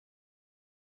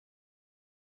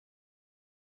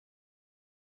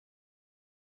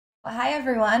Hi,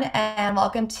 everyone, and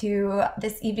welcome to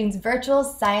this evening's virtual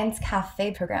Science Cafe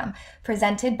program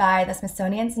presented by the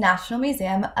Smithsonian's National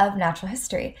Museum of Natural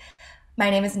History.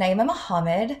 My name is Naima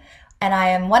Mohammed, and I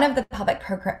am one of the public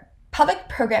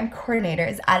program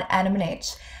coordinators at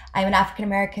NMNH. I'm an African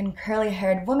American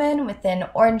curly-haired woman with an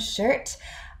orange shirt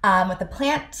with a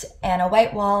plant and a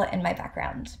white wall in my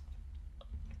background.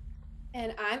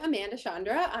 And I'm Amanda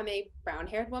Chandra. I'm a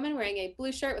brown-haired woman wearing a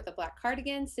blue shirt with a black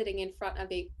cardigan, sitting in front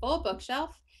of a full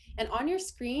bookshelf. And on your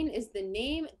screen is the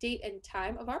name, date, and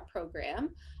time of our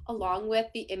program, along with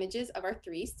the images of our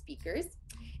three speakers.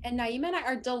 And Naima and I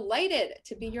are delighted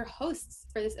to be your hosts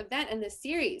for this event and this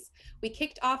series. We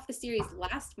kicked off the series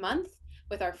last month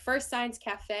with our first Science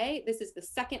Cafe. This is the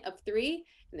second of three,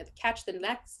 and catch the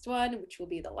next one, which will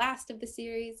be the last of the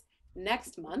series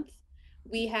next month.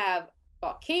 We have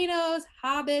volcanoes,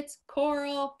 hobbits,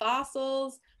 coral,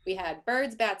 fossils. We had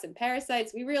birds, bats, and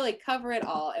parasites. We really cover it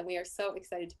all, and we are so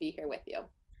excited to be here with you.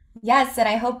 Yes, and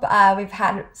I hope we've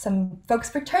had some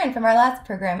folks return from our last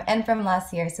program and from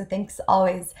last year. So thanks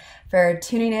always for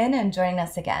tuning in and joining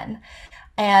us again.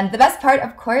 And the best part,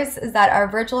 of course, is that our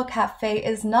virtual cafe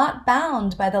is not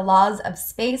bound by the laws of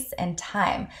space and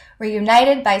time. We're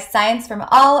united by science from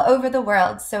all over the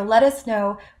world. So let us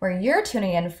know where you're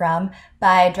tuning in from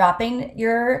by dropping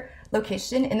your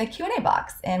location in the Q&A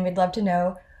box. And we'd love to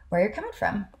know where you're coming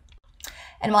from.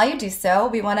 And while you do so,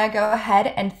 we want to go ahead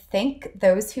and thank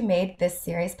those who made this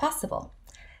series possible.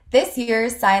 This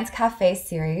year's Science Cafe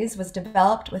series was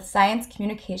developed with science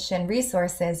communication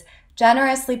resources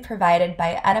generously provided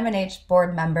by NMNH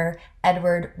board member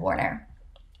Edward Warner.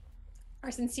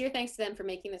 Our sincere thanks to them for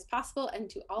making this possible, and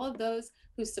to all of those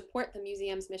who support the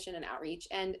museum's mission and outreach.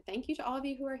 And thank you to all of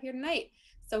you who are here tonight.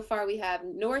 So far, we have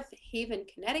North Haven,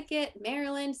 Connecticut,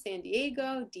 Maryland, San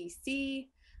Diego, DC,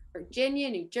 Virginia,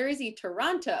 New Jersey,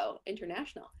 Toronto,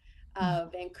 international,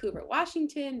 Vancouver,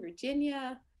 Washington,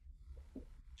 Virginia.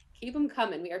 Keep them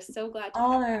coming. We are so glad to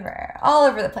all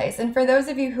over the place. And for those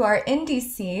of you who are in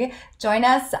DC, join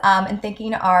us in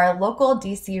thanking our local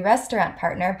DC restaurant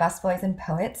partner, Busboys and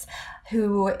Poets,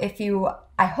 who, if you,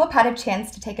 I hope, had a chance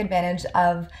to take advantage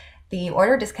of the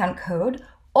order discount code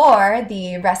or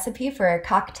the recipe for a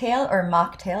cocktail or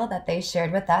mocktail that they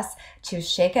shared with us to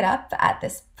shake it up at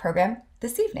this program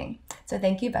this evening. So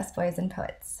thank you, Busboys and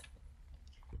Poets.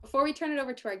 Before we turn it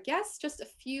over to our guests, just a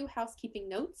few housekeeping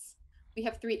notes. We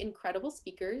have three incredible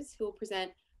speakers who will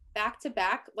present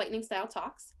back-to-back lightning-style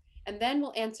talks, and then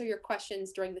we'll answer your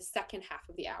questions during the second half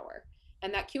of the hour.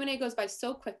 And that Q&A goes by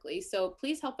so quickly, so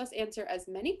please help us answer as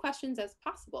many questions as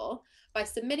possible by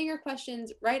submitting your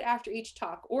questions right after each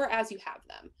talk or as you have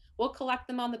them. We'll collect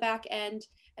them on the back end,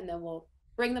 and then we'll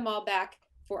bring them all back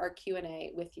for our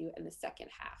Q&A with you in the second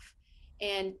half.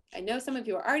 And I know some of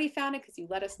you are already found it because you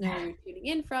let us know where you're tuning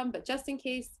in from, but just in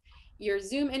case, your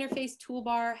Zoom interface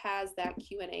toolbar has that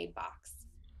Q&A box.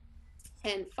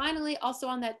 And finally, also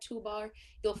on that toolbar,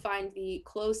 you'll find the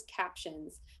closed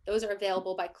captions. Those are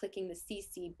available by clicking the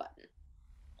CC button.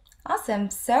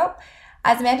 Awesome. So,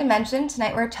 as Amanda mentioned,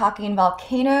 tonight we're talking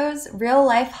volcanoes,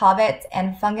 real-life hobbits,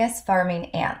 and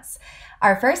fungus-farming ants.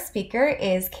 Our first speaker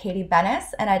is Kadie Bennis,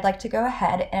 and I'd like to go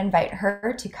ahead and invite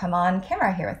her to come on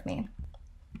camera here with me.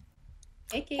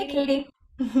 Hey, Kadie. Hey,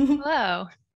 Kadie. Hello.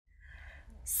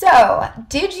 So,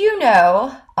 did you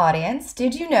know, audience,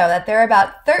 did you know that there are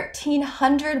about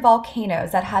 1,300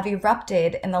 volcanoes that have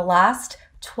erupted in the last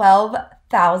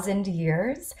 12,000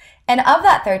 years? And of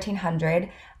that 1,300,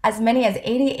 as many as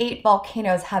 88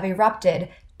 volcanoes have erupted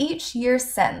each year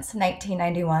since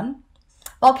 1991.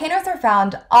 Volcanoes are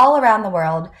found all around the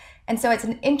world, and so it's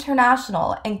an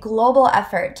international and global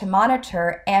effort to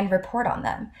monitor and report on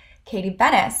them. Kadie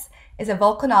Bennis is a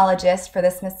volcanologist for the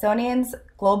Smithsonian's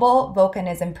Global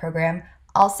Volcanism Program,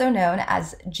 also known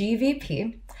as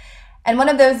GVP, and one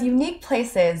of those unique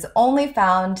places only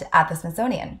found at the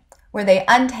Smithsonian, where they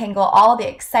untangle all the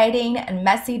exciting and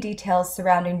messy details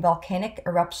surrounding volcanic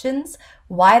eruptions,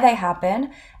 why they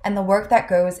happen, and the work that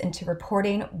goes into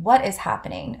reporting what is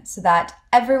happening so that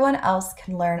everyone else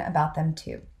can learn about them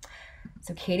too.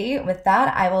 So Kadie, with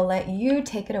that, I will let you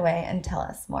take it away and tell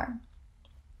us more.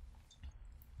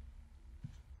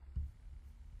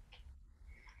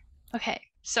 Okay,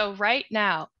 so right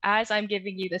now, as I'm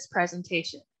giving you this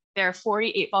presentation, there are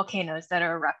 48 volcanoes that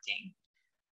are erupting.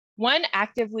 One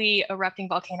actively erupting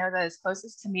volcano that is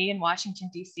closest to me in Washington,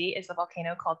 D.C. is a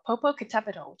volcano called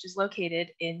Popocatépetl, which is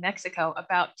located in Mexico,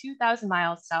 about 2,000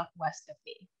 miles southwest of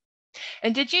me.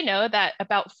 And did you know that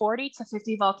about 40 to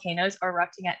 50 volcanoes are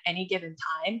erupting at any given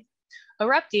time?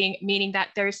 Erupting, meaning that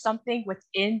there's something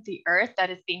within the earth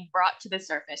that is being brought to the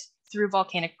surface through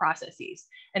volcanic processes.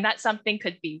 And that something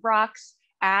could be rocks,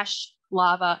 ash,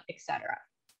 lava, etc.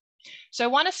 So I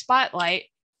want to spotlight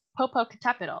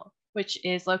Popocatépetl, which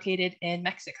is located in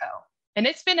Mexico. And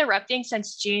it's been erupting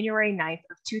since January 9th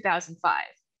of 2005.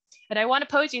 And I want to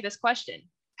pose you this question.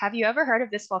 Have you ever heard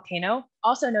of this volcano,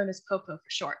 also known as Popo for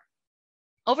short?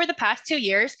 Over the past 2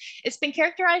 years, it's been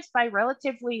characterized by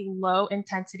relatively low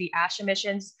intensity ash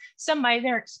emissions, some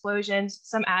minor explosions,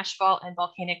 some ashfall, and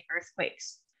volcanic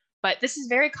earthquakes. But this is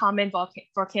very common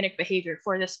volcanic behavior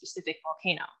for this specific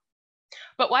volcano.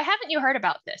 But why haven't you heard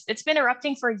about this? It's been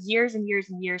erupting for years and years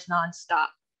and years nonstop.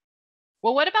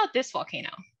 Well, what about this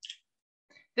volcano?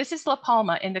 This is La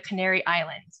Palma in the Canary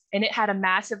Islands, and it had a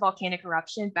massive volcanic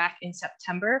eruption back in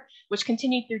September, which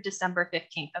continued through December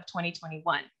 15th of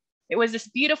 2021. It was this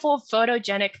beautiful,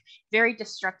 photogenic, very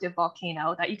destructive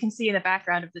volcano that you can see in the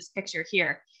background of this picture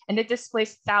here. And it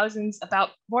displaced thousands,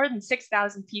 about more than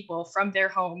 6,000 people from their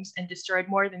homes and destroyed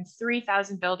more than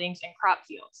 3,000 buildings and crop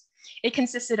fields. It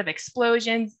consisted of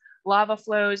explosions, lava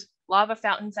flows, lava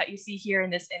fountains that you see here in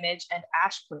this image, and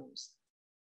ash plumes.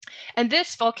 And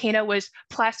this volcano was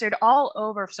plastered all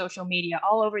over social media,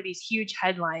 all over these huge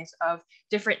headlines of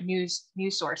different news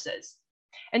sources.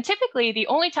 And typically, the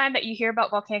only time that you hear about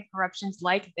volcanic eruptions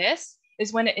like this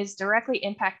is when it is directly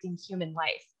impacting human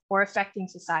life or affecting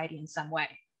society in some way.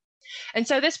 And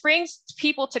so this brings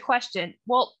people to question,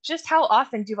 well, just how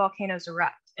often do volcanoes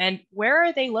erupt? And where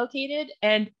are they located?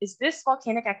 And is this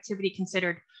volcanic activity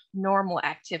considered normal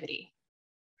activity?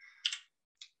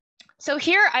 So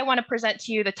here I want to present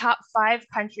to you the top 5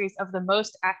 countries of the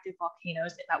most active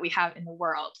volcanoes that we have in the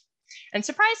world. And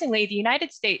surprisingly, the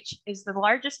United States has the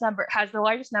largest number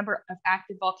of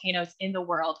active volcanoes in the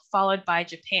world, followed by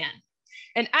Japan.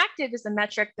 And active is the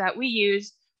metric that we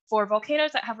use for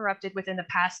volcanoes that have erupted within the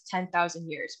past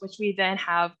 10,000 years, which we then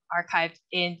have archived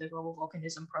in the Global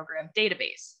Volcanism Program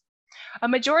database. A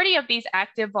majority of these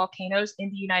active volcanoes in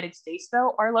the United States,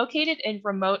 though, are located in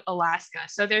remote Alaska.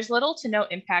 So there's little to no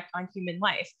impact on human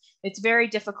life. It's very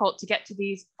difficult to get to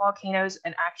these volcanoes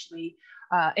and actually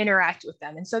interact with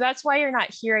them. And so that's why you're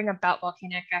not hearing about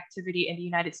volcanic activity in the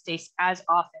United States as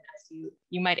often as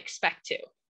you might expect to.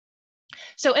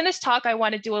 So in this talk, I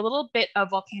want to do a little bit of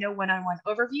volcano one-on-one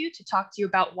overview to talk to you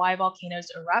about why volcanoes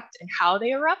erupt and how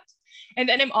they erupt. And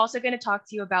then I'm also going to talk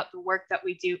to you about the work that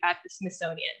we do at the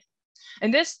Smithsonian.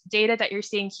 And this data that you're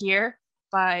seeing here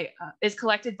is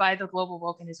collected by the Global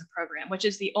Volcanism Program, which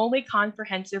is the only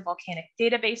comprehensive volcanic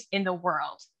database in the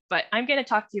world. But I'm going to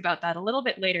talk to you about that a little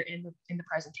bit later in the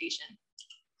presentation.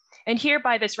 And here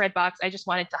by this red box, I just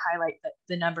wanted to highlight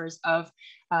the numbers of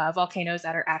volcanoes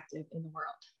that are active in the world.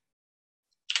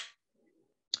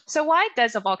 So why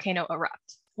does a volcano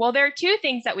erupt? Well, there are 2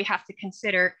 things that we have to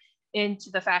consider into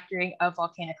the factoring of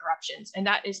volcanic eruptions, and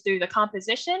that is through the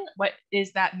composition, what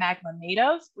is that magma made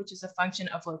of, which is a function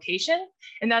of location,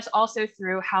 and that's also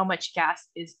through how much gas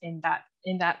is in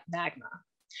that magma.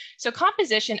 So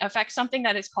composition affects something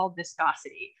that is called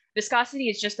viscosity. Viscosity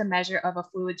is just a measure of a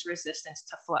fluid's resistance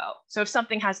to flow. So if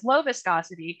something has low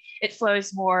viscosity, it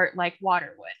flows more like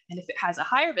water would. And if it has a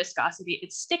higher viscosity,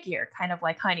 it's stickier, kind of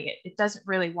like honey. It doesn't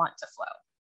really want to flow.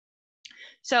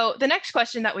 So the next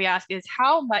question that we ask is,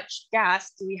 how much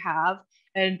gas do we have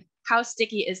and how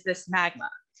sticky is this magma?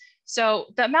 So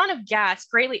the amount of gas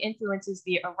greatly influences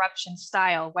the eruption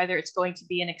style, whether it's going to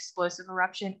be an explosive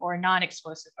eruption or a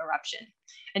non-explosive eruption.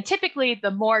 And typically,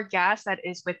 the more gas that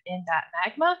is within that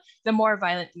magma, the more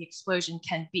violent the explosion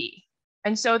can be.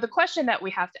 And so the question that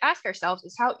we have to ask ourselves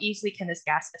is, how easily can this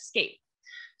gas escape?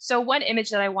 So one image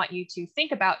that I want you to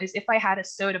think about is if I had a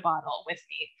soda bottle with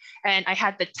me and I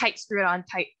had the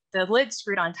lid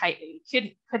screwed on tightly,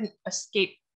 couldn't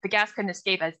escape, the gas couldn't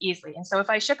escape as easily. And so if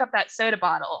I shook up that soda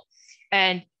bottle,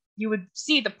 and you would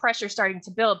see the pressure starting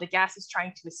to build, the gas is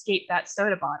trying to escape that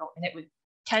soda bottle, and it would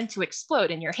tend to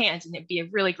explode in your hands, and it'd be a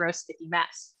really gross, sticky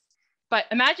mess. But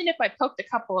imagine if I poked a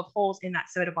couple of holes in that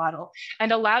soda bottle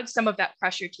and allowed some of that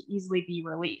pressure to easily be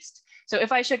released. So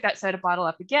if I shook that soda bottle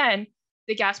up again,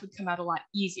 the gas would come out a lot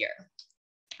easier.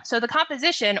 So the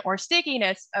composition or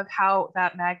stickiness of how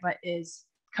that magma is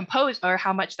composed, or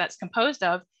how much that's composed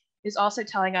of, is also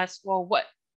telling us, well, what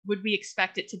would we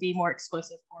expect it to be more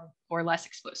explosive or less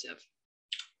explosive?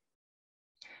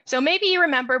 So maybe you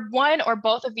remember one or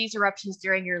both of these eruptions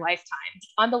during your lifetime.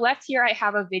 On the left here, I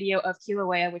have a video of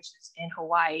Kilauea, which is in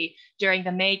Hawaii, during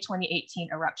the May 2018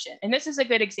 eruption. And this is a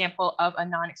good example of a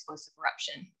non-explosive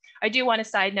eruption. I do want to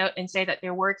side note and say that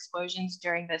there were explosions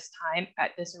during this time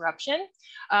at this eruption,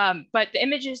 but the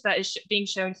images that is being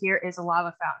shown here is a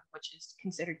lava fountain, which is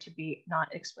considered to be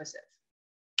non-explosive.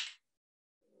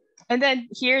 And then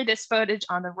here, this footage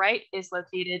on the right is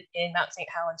located in Mount St.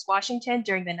 Helens, Washington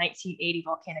during the 1980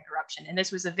 volcanic eruption. And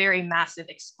this was a very massive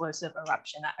explosive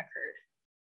eruption that occurred.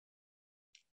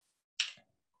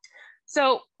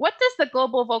 So what does the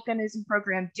Global Volcanism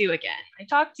Program do again? I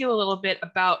talked to you a little bit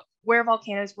about where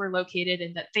volcanoes were located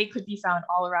and that they could be found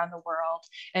all around the world,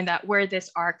 and that we're this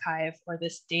archive or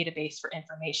this database for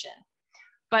information.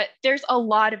 But there's a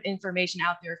lot of information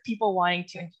out there of people wanting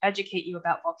to educate you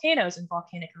about volcanoes and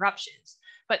volcanic eruptions.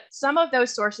 But some of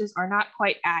those sources are not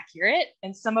quite accurate,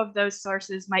 and some of those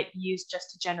sources might be used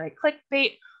just to generate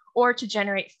clickbait or to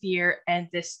generate fear and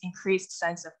this increased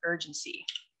sense of urgency.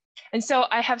 And so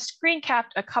I have screen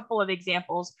capped a couple of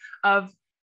examples of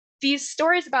these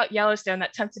stories about Yellowstone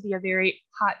that tend to be a very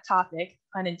hot topic,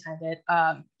 unintended,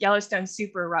 Yellowstone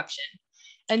super eruption.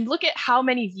 And look at how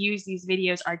many views these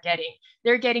videos are getting.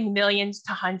 They're getting millions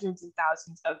to hundreds of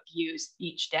thousands of views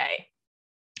each day.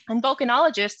 And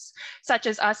volcanologists, such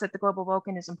as us at the Global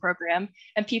Volcanism Program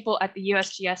and people at the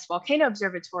USGS volcano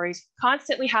observatories,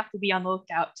 constantly have to be on the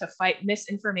lookout to fight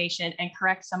misinformation and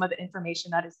correct some of the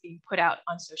information that is being put out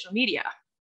on social media.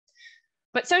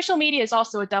 But social media is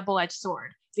also a double-edged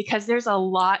sword, because there's a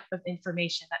lot of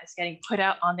information that is getting put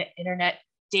out on the internet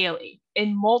daily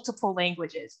in multiple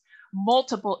languages,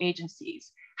 multiple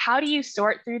agencies. How do you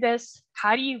sort through this?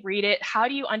 How do you read it? How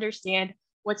do you understand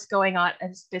what's going on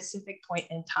at a specific point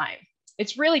in time?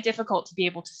 It's really difficult to be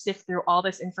able to sift through all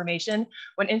this information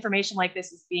when information like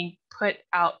this is being put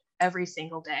out every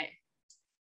single day.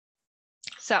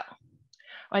 So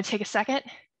I want to take a second,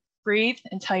 breathe,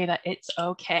 and tell you that it's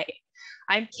okay.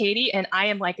 I'm Kadie, and I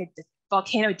am like a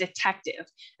volcano detective,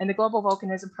 and the Global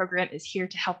Volcanism Program is here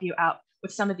to help you out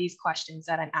with some of these questions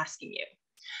that I'm asking you.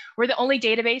 We're the only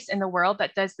database in the world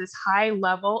that does this high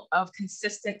level of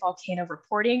consistent volcano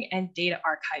reporting and data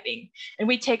archiving. And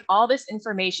we take all this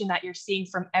information that you're seeing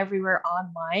from everywhere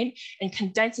online and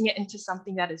condensing it into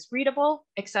something that is readable,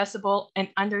 accessible, and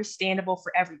understandable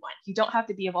for everyone. You don't have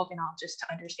to be a volcanologist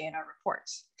to understand our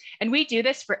reports. And we do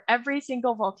this for every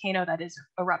single volcano that is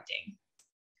erupting.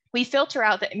 We filter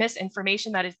out the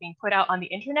misinformation that is being put out on the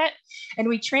internet, and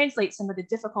we translate some of the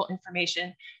difficult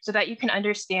information so that you can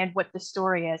understand what the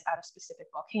story is at a specific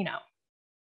volcano.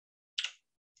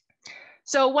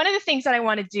 So one of the things that I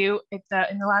want to do in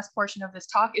the last portion of this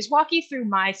talk is walk you through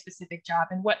my specific job,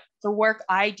 and what the work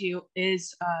I do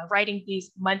is writing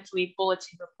these monthly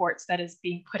bulletin reports that is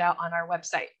being put out on our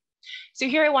website. So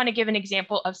here I want to give an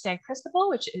example of San Cristobal,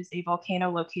 which is a volcano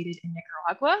located in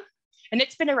Nicaragua. And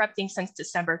it's been erupting since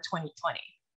December 2020.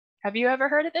 Have you ever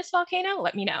heard of this volcano?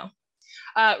 Let me know.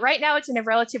 Right now, it's in a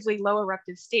relatively low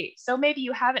eruptive state. So maybe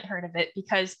you haven't heard of it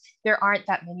because there aren't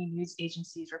that many news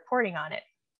agencies reporting on it.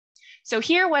 So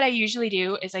here, what I usually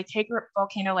do is I take a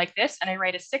volcano like this and I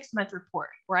write a 6-month report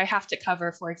where I have to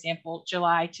cover, for example,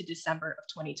 July to December of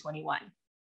 2021.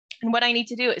 And what I need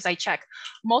to do is I check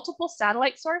multiple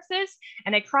satellite sources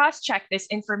and I cross-check this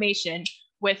information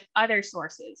with other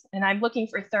sources. And I'm looking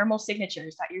for thermal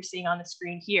signatures that you're seeing on the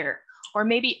screen here, or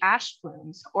maybe ash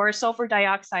plumes or sulfur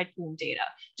dioxide plume data,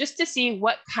 just to see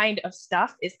what kind of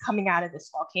stuff is coming out of this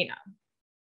volcano.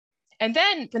 And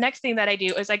then the next thing that I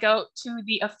do is I go to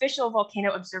the official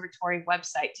Volcano Observatory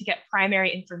website to get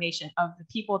primary information of the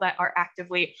people that are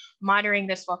actively monitoring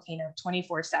this volcano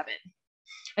 24/7.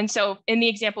 And so in the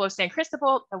example of San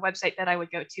Cristobal, the website that I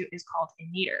would go to is called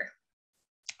Emeter.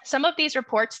 Some of these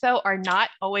reports, though, are not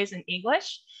always in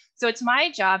English. So it's my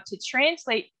job to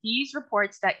translate these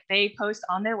reports that they post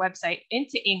on their website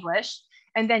into English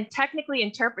and then technically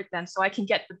interpret them so I can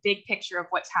get the big picture of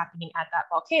what's happening at that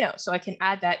volcano. So I can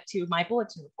add that to my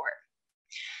bulletin report.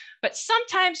 But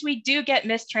sometimes we do get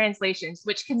mistranslations,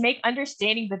 which can make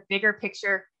understanding the bigger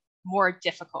picture more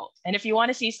difficult. And if you want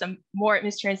to see some more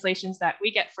mistranslations that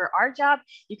we get for our job,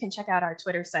 you can check out our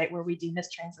Twitter site where we do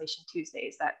mistranslation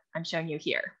Tuesdays that I'm showing you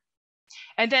here.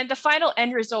 And then the final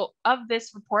end result of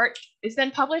this report is then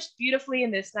published beautifully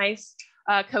in this nice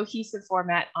cohesive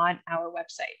format on our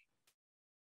website.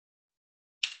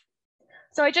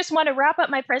 So I just want to wrap up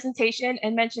my presentation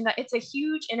and mention that it's a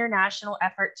huge international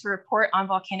effort to report on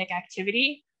volcanic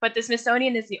activity, but the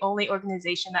Smithsonian is the only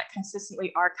organization that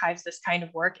consistently archives this kind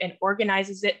of work and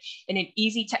organizes it in an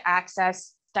easy to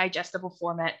access, digestible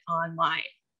format online.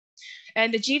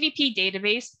 And the GVP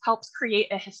database helps create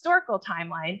a historical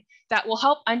timeline that will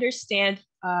help understand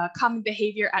common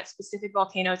behavior at specific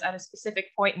volcanoes at a specific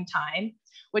point in time,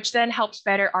 which then helps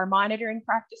better our monitoring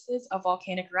practices of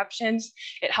volcanic eruptions.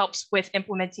 It helps with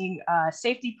implementing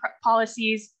safety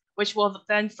policies, which will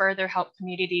then further help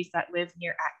communities that live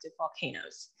near active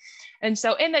volcanoes. And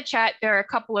so in the chat, there are a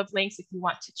couple of links if you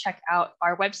want to check out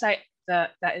our website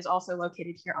that is also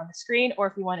located here on the screen, or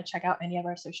if you want to check out any of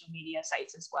our social media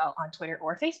sites as well on Twitter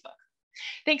or Facebook.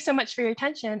 Thanks so much for your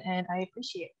attention, and I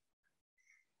appreciate it.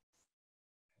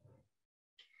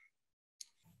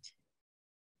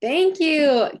 Thank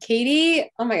you, Kadie.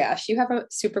 Oh my gosh, you have a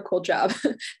super cool job.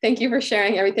 Thank you for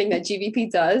sharing everything that GVP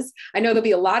does. I know there'll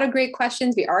be a lot of great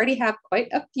questions. We already have quite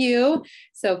a few,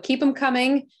 so keep them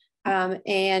coming.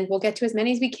 And we'll get to as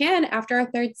many as we can after our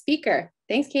third speaker.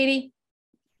 Thanks, Kadie.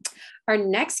 Our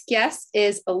next guest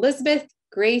is Elizabeth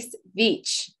Grace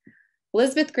Veach.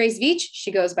 Elizabeth Grace Veach, she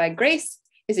goes by Grace,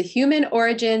 is a human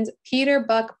origins Peter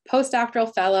Buck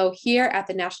postdoctoral fellow here at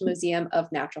the National Museum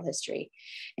of Natural History.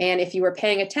 And if you were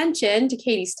paying attention to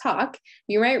Kadie's talk,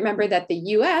 you might remember that the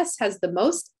US has the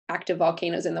most active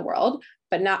volcanoes in the world,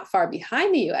 but not far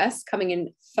behind the US, coming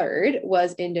in third,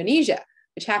 was Indonesia,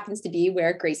 which happens to be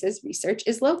where Grace's research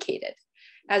is located.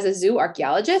 As a zoo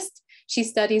archaeologist, she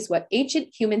studies what ancient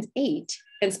humans ate,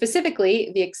 and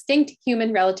specifically the extinct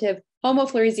human relative Homo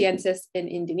floresiensis in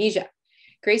Indonesia.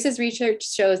 Grace's research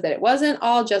shows that it wasn't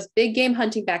all just big game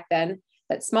hunting back then,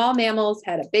 that small mammals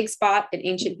had a big spot in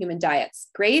ancient human diets.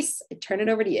 Grace, I turn it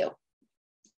over to you.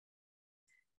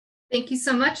 Thank you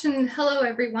so much, and hello,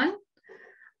 everyone.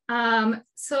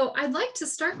 So I'd like to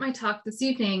start my talk this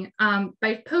evening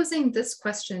by posing this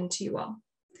question to you all.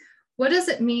 What does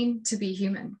it mean to be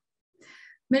human?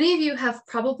 Many of you have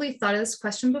probably thought of this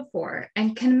question before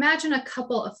and can imagine a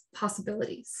couple of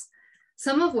possibilities,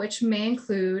 some of which may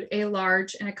include a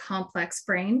large and a complex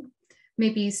brain,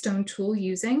 maybe stone tool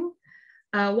using,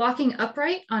 walking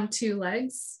upright on two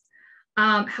legs.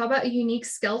 How about a unique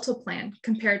skeletal plan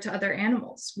compared to other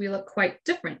animals? We look quite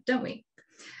different, don't we?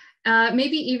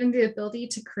 Maybe even the ability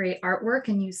to create artwork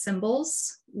and use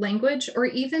symbols, language, or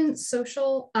even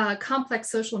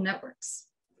complex social networks.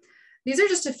 These are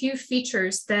just a few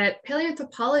features that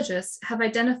paleoanthropologists have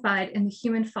identified in the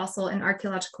human fossil and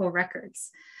archaeological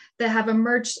records that have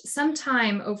emerged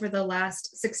sometime over the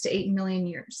last 6 to 8 million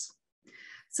years.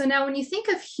 So now when you think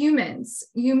of humans,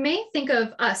 you may think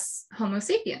of us, Homo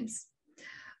sapiens.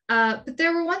 But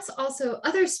there were once also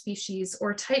other species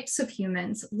or types of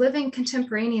humans living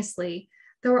contemporaneously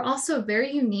that were also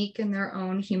very unique in their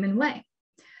own human way.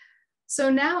 So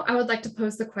now I would like to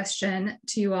pose the question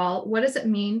to you all, what does it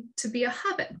mean to be a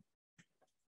hobbit?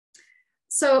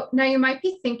 So now you might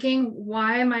be thinking,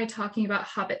 why am I talking about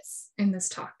hobbits in this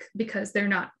talk? Because they're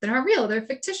not real, they're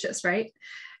fictitious, right?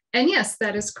 And yes,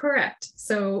 that is correct.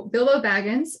 So Bilbo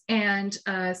Baggins and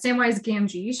Samwise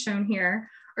Gamgee, shown here,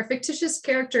 are fictitious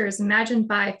characters imagined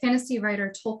by fantasy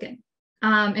writer Tolkien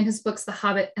in his books, The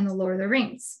Hobbit and The Lord of the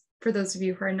Rings, for those of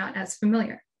you who are not as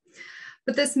familiar.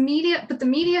 But the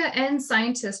media and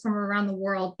scientists from around the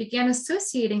world began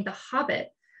associating the Hobbit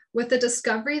with the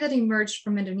discovery that emerged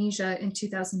from Indonesia in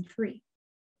 2003.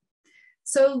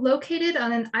 So located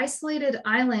on an isolated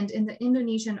island in the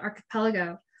Indonesian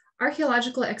archipelago,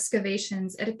 archaeological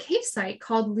excavations at a cave site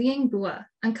called Liang Bua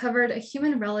uncovered a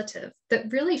human relative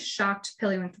that really shocked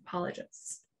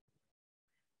paleoanthropologists.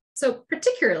 So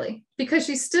particularly because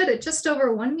she stood at just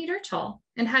over 1 meter tall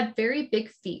and had very big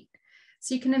feet.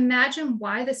 So you can imagine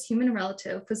why this human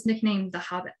relative was nicknamed the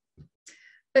Hobbit.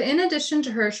 But in addition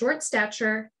to her short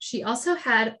stature, she also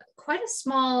had quite a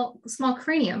small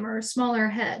cranium, or a smaller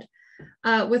head,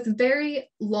 with very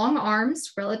long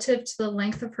arms relative to the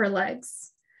length of her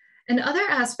legs. And other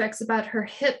aspects about her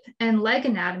hip and leg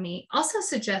anatomy also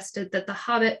suggested that the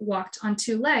Hobbit walked on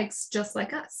 2 legs, just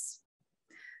like us.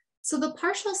 So the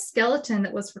partial skeleton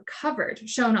that was recovered,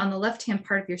 shown on the left-hand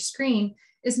part of your screen,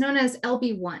 is known as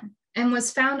LB1 and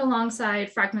was found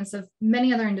alongside fragments of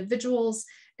many other individuals,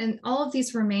 and all of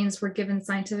these remains were given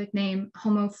scientific name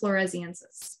Homo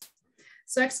floresiensis.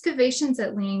 So excavations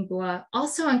at Liang Bua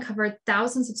also uncovered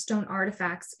thousands of stone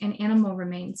artifacts and animal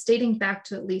remains dating back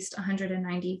to at least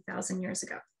 190,000 years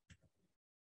ago.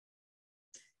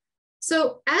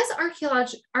 So as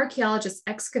archaeologists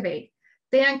excavate,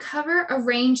 they uncover a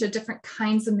range of different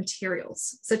kinds of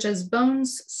materials, such as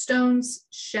bones, stones,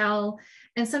 shell,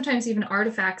 and sometimes even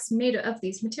artifacts made of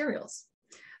these materials.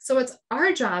 So it's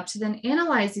our job to then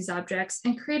analyze these objects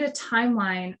and create a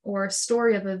timeline or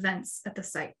story of events at the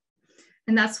site.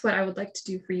 And that's what I would like to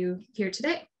do for you here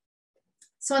today.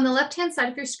 So on the left-hand side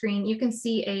of your screen, you can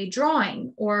see a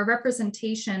drawing or a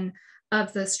representation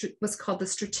of what's called the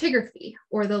stratigraphy,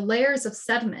 or the layers of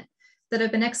sediment that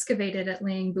have been excavated at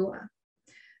Liang Bua.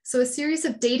 So a series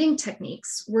of dating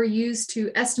techniques were used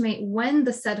to estimate when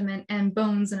the sediment and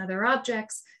bones and other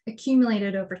objects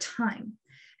accumulated over time.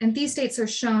 And these dates are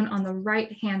shown on the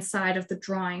right-hand side of the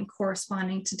drawing,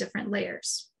 corresponding to different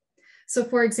layers. So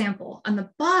for example, on the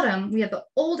bottom, we have the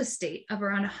oldest date of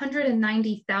around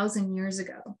 190,000 years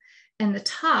ago, and the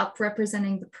top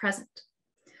representing the present.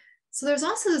 So there's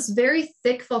also this very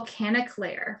thick volcanic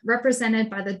layer represented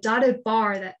by the dotted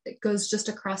bar that goes just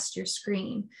across your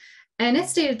screen. And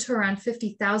it's dated to around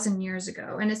 50,000 years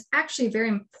ago, and it's actually a very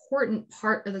important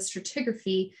part of the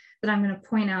stratigraphy that I'm going to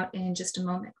point out in just a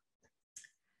moment.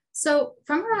 So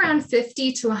from around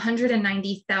 50 to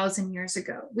 190,000 years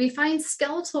ago, we find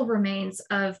skeletal remains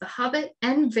of the Hobbit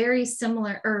and very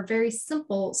similar or very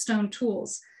simple stone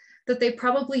tools that they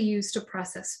probably used to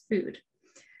process food.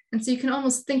 And so you can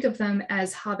almost think of them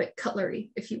as Hobbit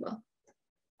cutlery, if you will.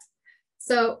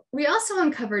 So we also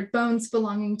uncovered bones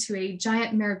belonging to a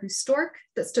giant marabou stork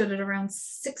that stood at around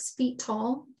 6 feet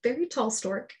tall, very tall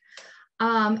stork.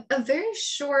 A very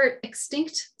short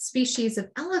extinct species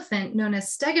of elephant known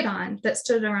as stegodon that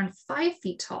stood around 5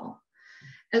 feet tall,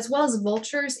 as well as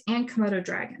vultures and Komodo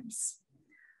dragons.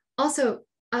 Also,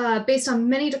 based on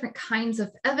many different kinds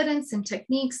of evidence and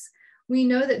techniques, we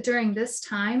know that during this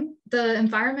time, the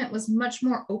environment was much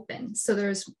more open. So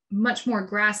there's much more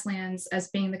grasslands as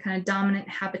being the kind of dominant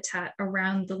habitat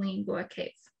around the Lingua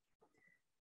Cave.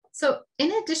 So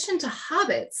in addition to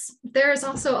hobbits, there is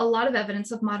also a lot of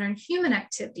evidence of modern human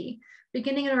activity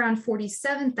beginning at around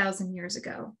 47,000 years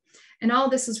ago. And all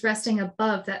this is resting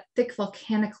above that thick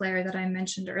volcanic layer that I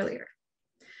mentioned earlier.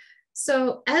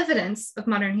 So evidence of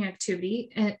modern human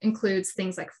activity includes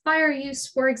things like fire use,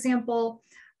 for example.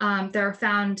 They're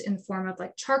found in the form of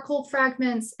like charcoal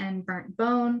fragments and burnt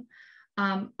bone.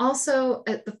 Also,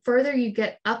 the further you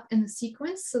get up in the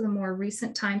sequence, so the more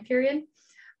recent time period,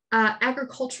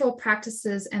 agricultural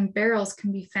practices and burials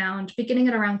can be found beginning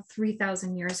at around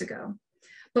 3,000 years ago.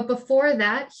 But before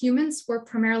that, humans were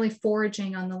primarily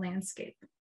foraging on the landscape.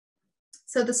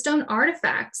 So the stone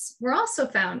artifacts were also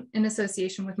found in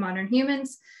association with modern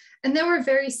humans, and they were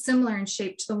very similar in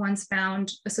shape to the ones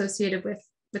found associated with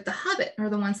the Hobbit, or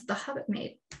the ones that the Hobbit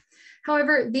made.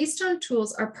 However, these stone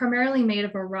tools are primarily made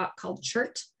of a rock called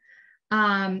chert,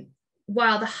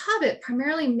 while the Hobbit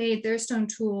primarily made their stone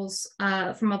tools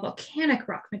from a volcanic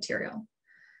rock material.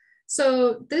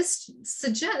 So this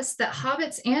suggests that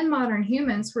hobbits and modern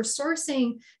humans were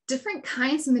sourcing different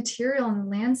kinds of material in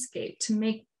the landscape to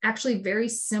make actually very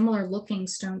similar looking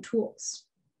stone tools.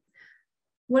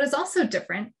 What is also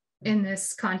different in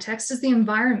this context is the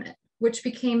environment, which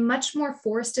became much more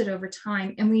forested over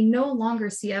time, and we no longer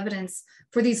see evidence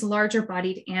for these larger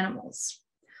bodied animals.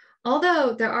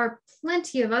 Although there are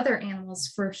plenty of other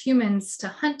animals for humans to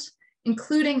hunt,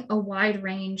 including a wide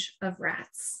range of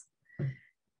rats.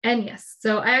 And yes,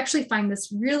 so I actually find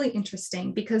this really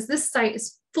interesting because this site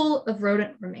is full of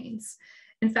rodent remains.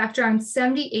 In fact, around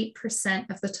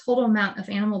 78% of the total amount of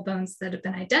animal bones that have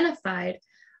been identified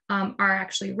are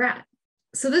actually rat.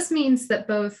 So this means that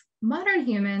both modern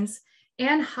humans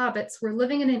and hobbits were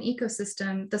living in an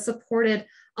ecosystem that supported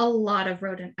a lot of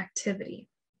rodent activity.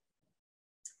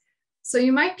 So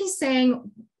you might be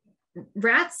saying,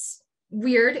 rats,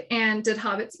 weird, and did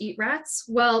hobbits eat rats?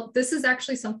 Well, this is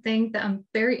actually something that I'm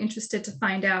very interested to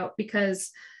find out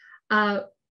because my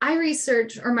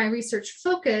research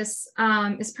focus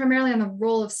is primarily on the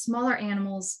role of smaller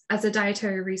animals as a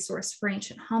dietary resource for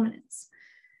ancient hominins.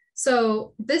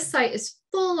 So this site is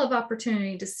full of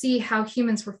opportunity to see how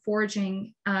humans were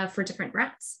foraging for different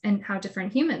rats and how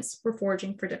different humans were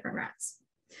foraging for different rats.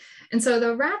 And so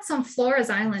the rats on Flores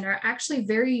Island are actually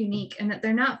very unique in that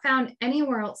they're not found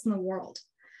anywhere else in the world.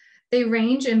 They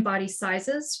range in body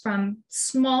sizes from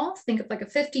small, think of like a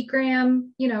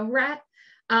 50-gram, rat,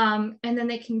 and then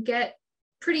they can get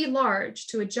pretty large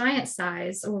to a giant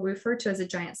size, or what we refer to as a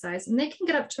giant size, and they can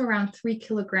get up to around 3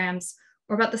 kilograms,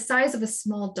 or about the size of a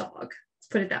small dog, let's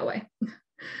put it that way.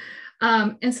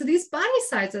 And so these body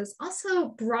sizes also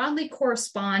broadly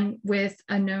correspond with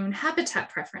a known habitat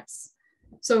preference.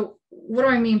 So what do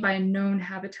I mean by a known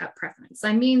habitat preference?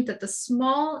 I mean that the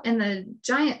small and the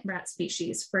giant rat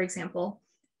species, for example,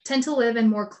 tend to live in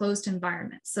more closed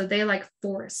environments. So they like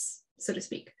forests, so to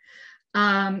speak.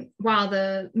 While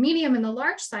the medium and the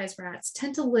large size rats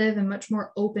tend to live in much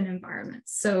more open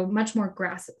environments, so much more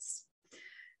grasses.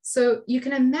 So you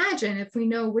can imagine if we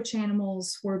know which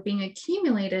animals were being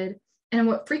accumulated and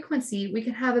what frequency, we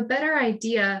can have a better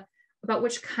idea about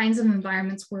which kinds of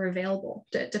environments were available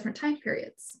at different time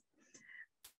periods.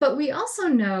 But we also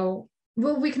know,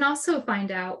 we can also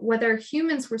find out whether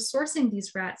humans were sourcing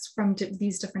these rats from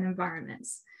these different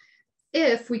environments,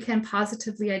 if we can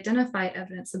positively identify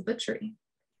evidence of butchery.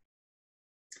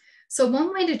 So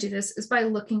one way to do this is by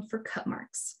looking for cut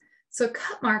marks. So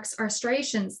cut marks are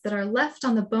striations that are left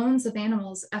on the bones of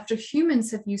animals after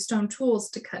humans have used stone tools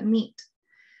to cut meat.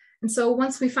 And so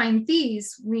once we find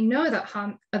these, we know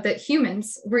that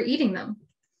humans were eating them.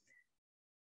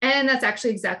 And that's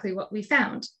actually exactly what we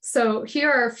found. So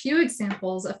here are a few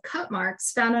examples of cut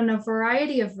marks found on a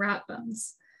variety of rat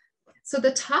bones. So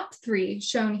the top three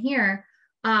shown here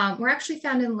were actually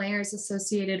found in layers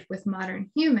associated with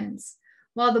modern humans,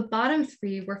 while the bottom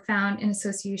three were found in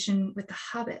association with the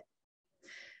Hobbit.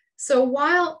 So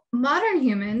while modern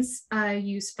humans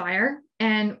use fire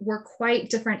and were quite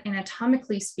different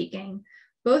anatomically speaking,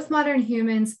 both modern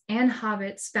humans and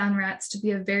hobbits found rats to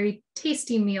be a very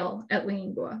tasty meal at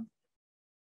Lingua.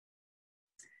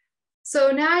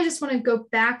 So now I just want to go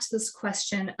back to this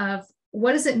question of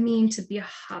what does it mean to be a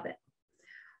hobbit?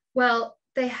 Well,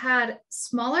 they had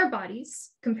smaller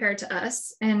bodies compared to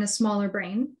us and a smaller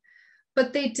brain,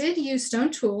 but they did use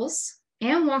stone tools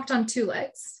and walked on two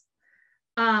legs,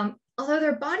 although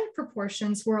their body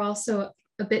proportions were also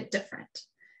a bit different.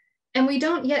 And we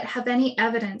don't yet have any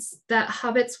evidence that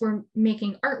hobbits were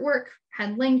making artwork,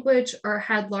 had language, or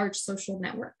had large social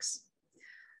networks.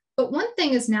 But one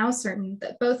thing is now certain,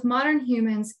 that both modern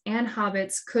humans and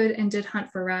hobbits could and did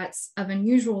hunt for rats of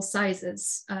unusual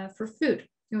sizes for food.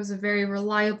 It was a very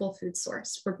reliable food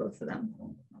source for both of them.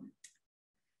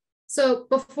 So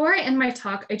before I end my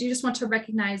talk, I do just want to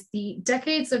recognize the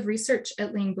decades of research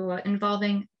at Lingua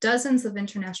involving dozens of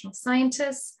international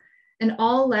scientists, and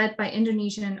all led by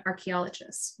Indonesian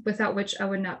archaeologists, without which I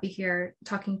would not be here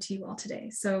talking to you all today.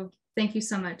 So thank you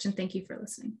so much, and thank you for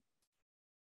listening.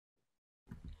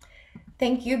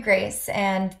 Thank you, Grace,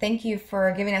 and thank you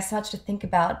for giving us so much to think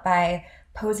about by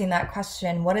posing that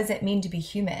question, what does it mean to be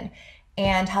human?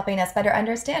 And helping us better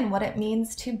understand what it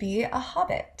means to be a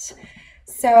hobbit.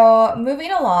 So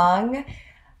moving along,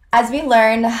 as we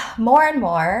learn more and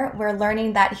more, we're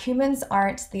learning that humans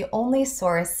aren't the only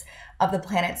source of the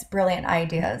planet's brilliant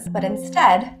ideas, but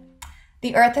instead,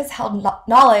 the Earth has held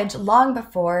knowledge long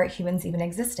before humans even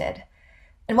existed.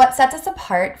 And what sets us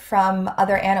apart from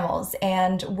other animals,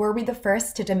 and were we the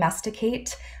first to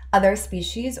domesticate other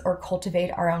species or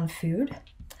cultivate our own food?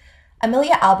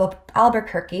 Amelia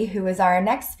Albuquerque, who is our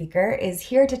next speaker, is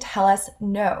here to tell us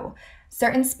no,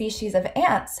 certain species of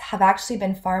ants have actually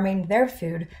been farming their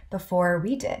food before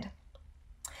we did.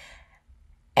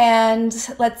 And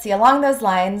let's see, along those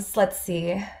lines, let's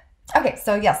see. Okay,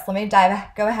 so yes, let me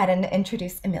go ahead and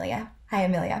introduce Amelia. Hi,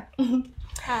 Amelia.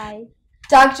 Hi.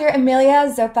 Dr. Amelia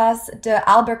Zopas de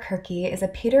Albuquerque is a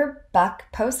Peter Buck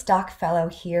postdoc fellow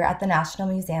here at the National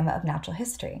Museum of Natural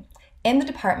History in the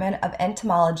Department of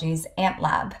Entomology's Ant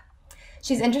Lab.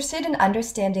 She's interested in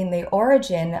understanding the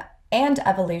origin and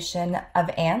evolution of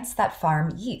ants that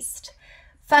farm yeast.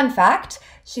 Fun fact,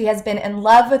 she has been in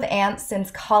love with ants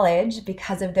since college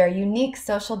because of their unique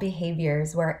social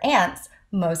behaviors where ants,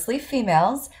 mostly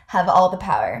females, have all the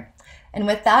power. And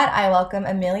with that, I welcome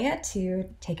Amelia to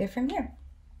take it from here.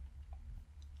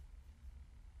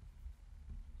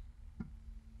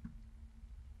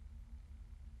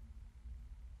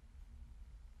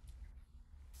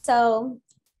 So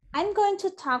I'm going to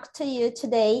talk to you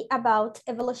today about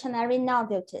evolutionary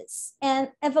novelties. And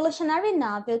evolutionary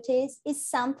novelties is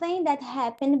something that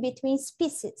happened between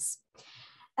species.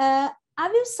 I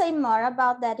will say more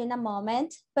about that in a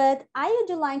moment, but I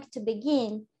would like to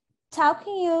begin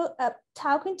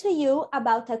talking to you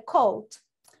about a quote,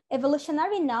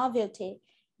 evolutionary novelty,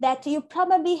 that you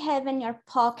probably have in your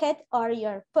pocket or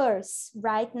your purse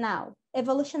right now.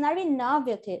 Evolutionary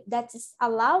novelty that is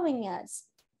allowing us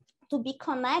to be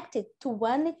connected to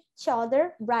one each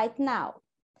other right now.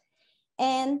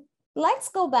 And let's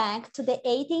go back to the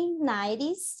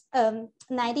 1980s,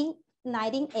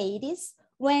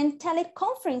 when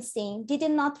teleconferencing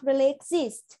did not really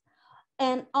exist,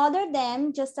 and other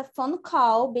than just a phone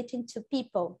call between two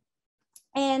people.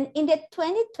 And in the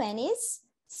 2020s,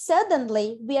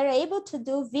 suddenly we are able to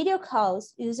do video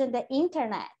calls using the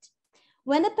internet.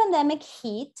 When the pandemic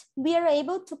hit, we are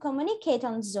able to communicate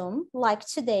on Zoom like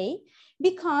today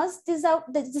because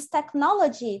this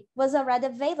technology was already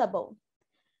available.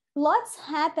 Lots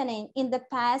happening in the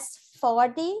past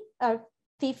 40 or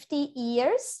 50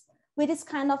 years with this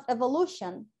kind of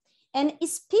evolution. And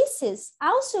species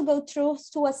also go through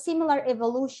to a similar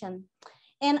evolution.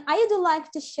 And I would like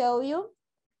to show you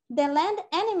the land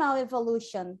animal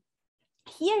evolution.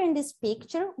 Here in this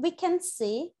picture, we can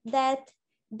see that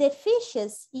the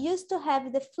fishes used to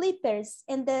have the flippers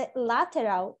in the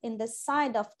lateral in the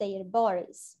side of their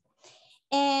bodies.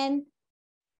 And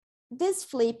these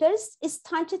flippers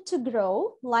started to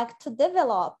grow, like to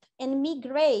develop and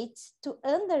migrate to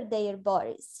under their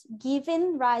bodies,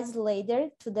 giving rise later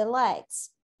to the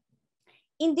legs.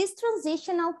 In this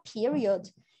transitional period,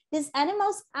 these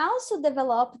animals also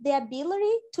develop the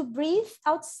ability to breathe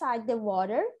outside the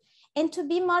water and to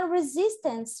be more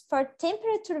resistant for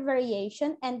temperature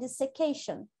variation and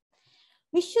desiccation.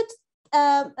 We should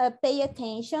pay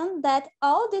attention that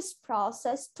all this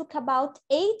process took about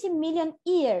 80 million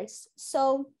years.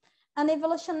 So an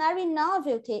evolutionary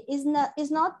novelty is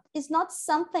not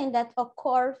something that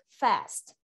occurs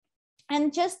fast.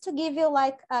 And just to give you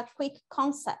like a quick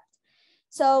concept.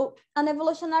 So an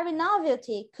evolutionary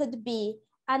novelty could be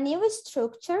a new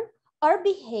structure or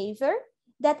behavior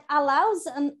that allows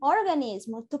an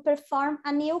organism to perform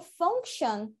a new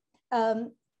function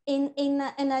in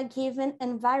a given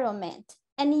environment.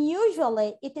 And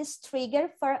usually it is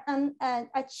triggered for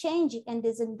a change in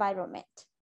this environment.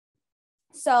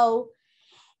 So,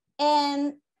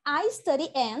 and I study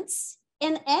ants,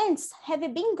 and ants have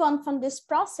been gone from this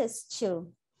process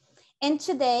too. And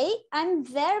today I'm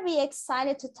very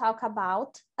excited to talk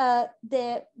about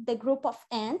the group of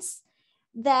ants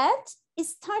that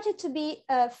started to be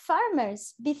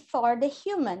farmers before the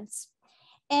humans.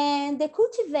 And the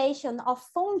cultivation of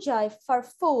fungi for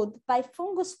food by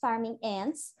fungus-farming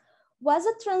ants was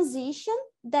a transition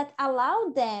that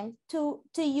allowed them to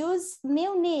use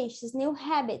new niches, new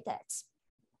habitats.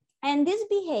 And this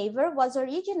behavior was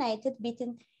originated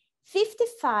between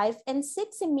 55 and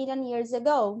 60 million years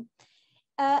ago.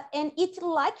 And it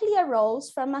likely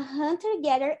arose from a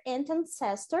hunter-gatherer ant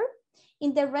ancestor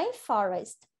in the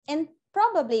rainforest. And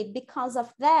probably because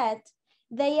of that,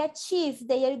 they achieved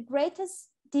their greatest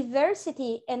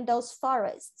diversity in those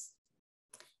forests.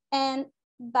 And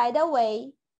by the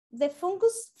way, the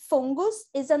fungus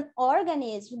is an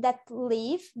organism that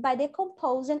lives by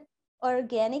decomposing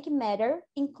organic matter,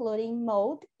 including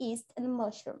mold, yeast, and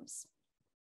mushrooms.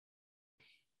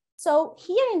 So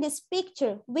here in this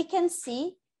picture, we can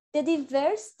see the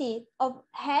diversity of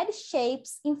head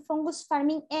shapes in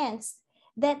fungus-farming ants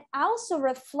that also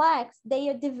reflects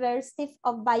their diversity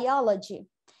of biology.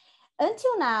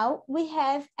 Until now, we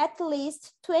have at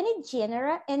least 20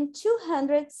 genera and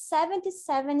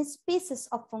 277 species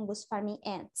of fungus-farming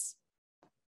ants.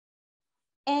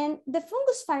 And the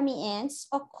fungus-farming ants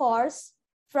occurs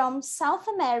from South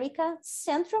America,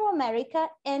 Central America,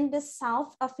 and the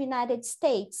south of the United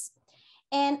States.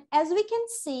 And as we can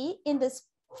see in this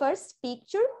first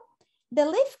picture, the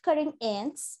leaf-cutting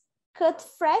ants cut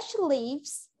fresh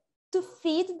leaves to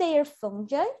feed their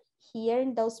fungi, here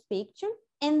in those pictures,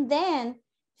 and then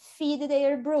feed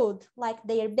their brood, like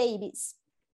their babies.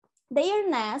 Their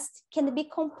nest can be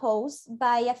composed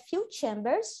by a few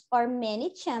chambers or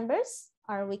many chambers,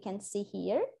 or we can see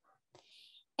here.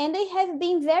 And they have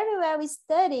been very well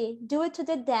studied due to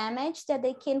the damage that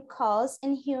they can cause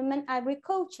in human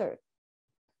agriculture.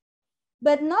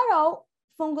 But not all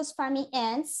fungus-farming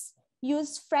ants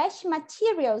use fresh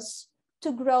materials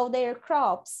to grow their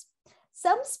crops.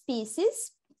 Some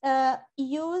species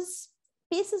use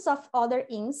pieces of other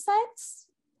insects,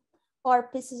 or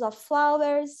pieces of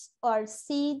flowers, or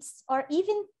seeds, or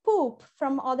even poop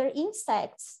from other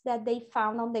insects that they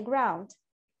found on the ground.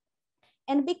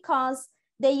 And because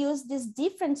they use these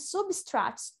different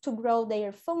substrates to grow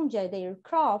their fungi, their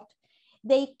crop,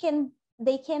 they can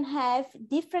have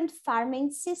different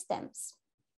farming systems.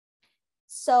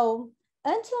 So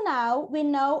until now, we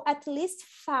know at least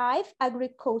 5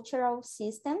 agricultural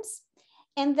systems,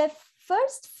 and the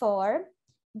first 4,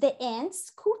 the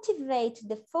ants cultivate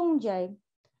the fungi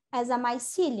as a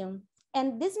mycelium.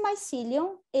 And this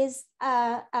mycelium is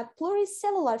a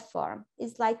pluricellular form.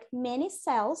 It's like many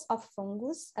cells of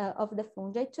fungus, of the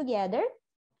fungi together.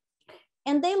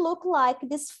 And they look like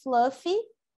this fluffy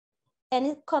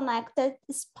and connected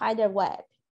spider web.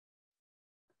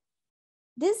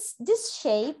 This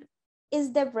shape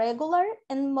is the regular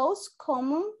and most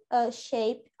common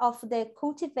shape of the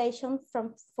cultivation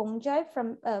from fungi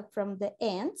from the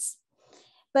ants.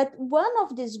 But one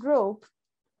of this group,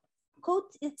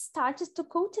 it started to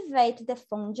cultivate the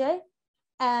fungi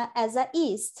as a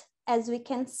yeast, as we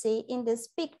can see in this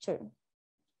picture.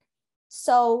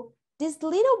 So these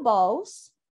little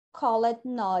balls, called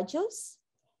nodules,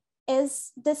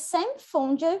 is the same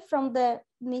fungi from the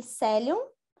mycelium,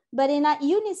 but in a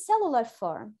unicellular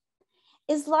form.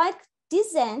 It's like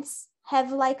these ants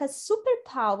have like a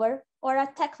superpower or a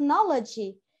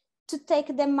technology to take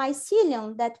the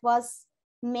mycelium that was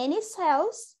many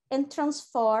cells and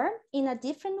transform in a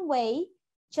different way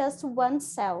just one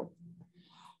cell.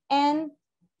 And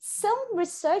some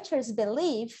researchers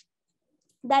believe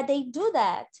that they do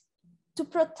that to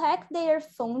protect their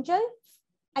fungi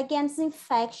against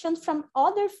infection from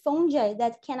other fungi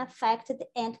that can affect the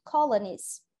ant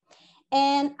colonies.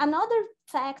 And another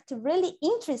fact really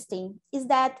interesting is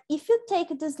that if you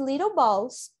take these little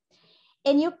balls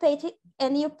and you put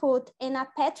in a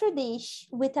petri dish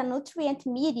with a nutrient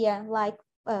media like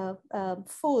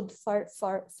food for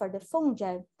the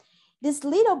fungi, these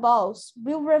little balls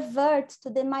will revert to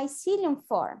the mycelium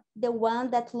form, the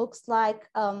one that looks like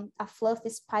a fluffy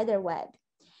spider web.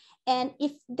 And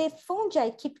if the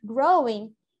fungi keep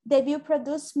growing, they will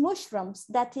produce mushrooms,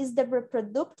 that is the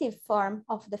reproductive form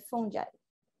of the fungi.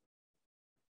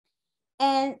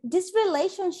 And this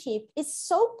relationship is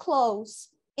so close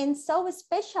and so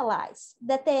specialized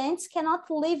that the ants cannot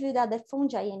live without the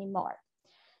fungi anymore.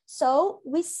 So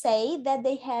we say that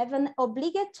they have an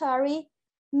obligatory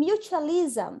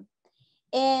mutualism.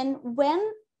 And when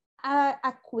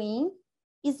a queen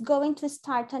is going to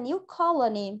start a new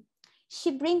colony,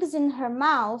 she brings in her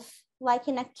mouth, like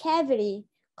in a cavity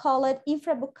called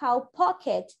infrabuccal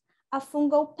pocket, a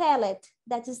fungal pellet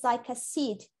that is like a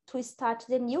seed to start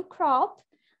the new crop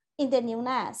in the new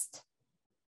nest.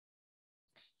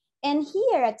 And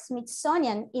here at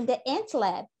Smithsonian, in the ant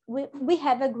lab, we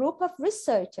have a group of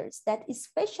researchers that is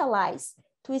specialized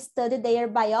to study their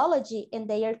biology and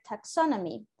their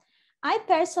taxonomy. I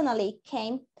personally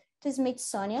came to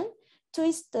Smithsonian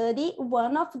to study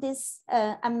one of these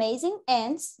amazing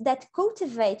ants that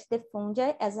cultivate the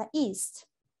fungi as a yeast.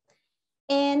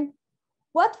 And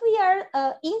what we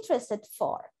are interested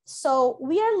for. So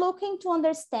we are looking to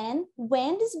understand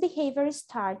when this behavior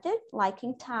started, like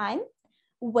in time,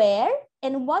 where,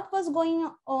 and what was going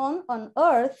on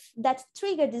Earth that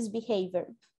triggered this behavior.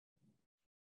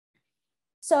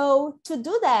 So to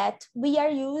do that, we are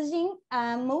using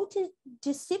a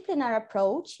multidisciplinary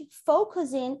approach,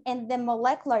 focusing on the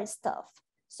molecular stuff.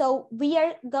 So we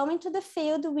are going to the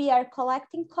field, we are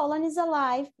collecting colonies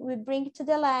alive, we bring it to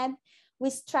the lab, we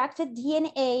extract the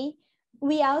DNA.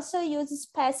 We also use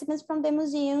specimens from the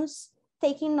museums,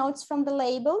 taking notes from the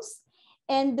labels,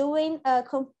 and doing a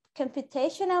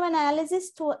computational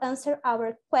analysis to answer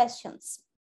our questions.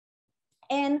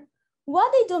 And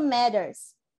what they do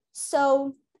matters.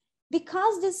 So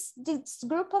because this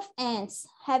group of ants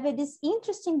have this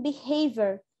interesting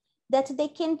behavior that they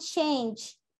can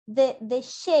change the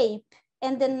shape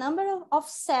and the number of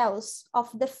cells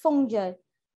of the fungi,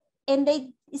 and they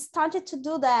started to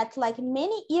do that like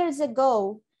many years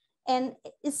ago, and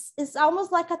it's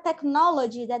almost like a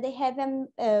technology that they have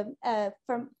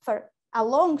for a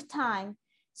long time.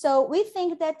 So we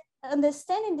think that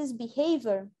understanding this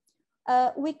behavior,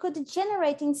 we could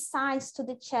generate insights to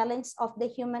the challenge of the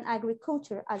human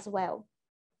agriculture as well,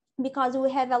 because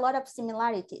we have a lot of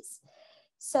similarities.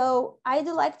 So I'd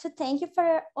like to thank you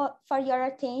for your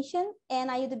attention, and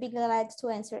I would be glad to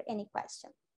answer any question.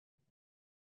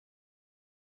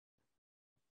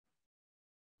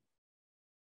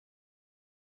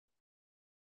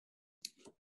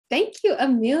 Thank you,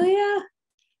 Amelia.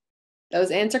 Those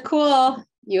ants are cool.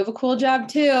 You have a cool job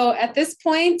too. At this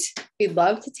point, we'd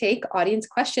love to take audience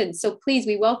questions. So please,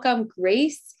 we welcome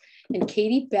Grace and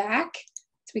Kadie back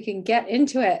so we can get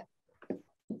into it.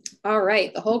 All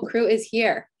right, the whole crew is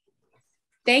here.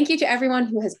 Thank you to everyone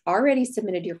who has already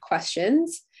submitted your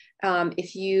questions.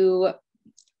 If you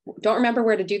don't remember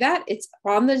where to do that, it's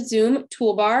on the Zoom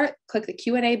toolbar. Click the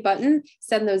Q&A button,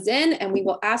 send those in, and we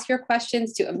will ask your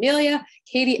questions to Amelia,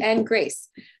 Kadie, and Grace.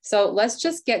 So let's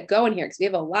just get going here because we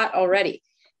have a lot already.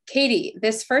 Kadie,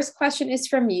 this first question is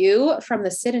from you, from the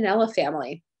Citronella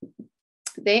family.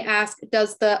 They ask,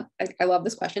 I love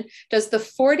this question, does the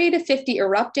 40 to 50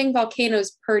 erupting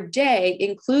volcanoes per day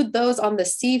include those on the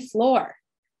sea floor?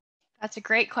 That's a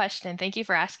great question. Thank you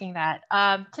for asking that.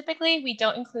 Typically, we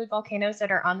don't include volcanoes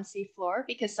that are on the sea floor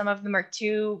because some of them are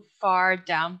too far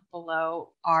down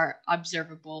below our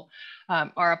observable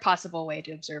or a possible way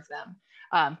to observe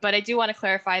them. But I do want to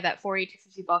clarify that 40 to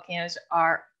 50 volcanoes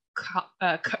are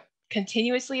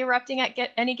continuously erupting at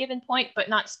any given point, but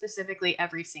not specifically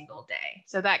every single day.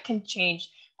 So that can change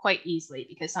quite easily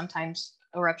because sometimes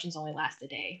eruptions only last a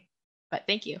day. But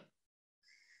thank you.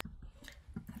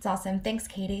 That's awesome. Thanks,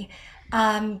 Kadie.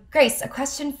 Grace, a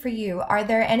question for you. Are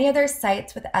there any other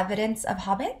sites with evidence of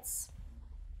hobbits?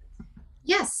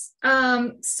 Yes.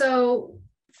 So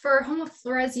for Homo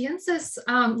floresiensis,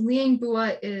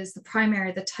 Liangbua is the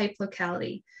primary, the type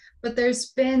locality. But there's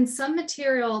been some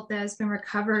material that has been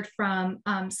recovered from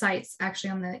sites actually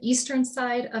on the eastern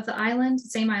side of the island,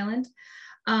 same island.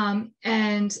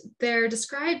 And they're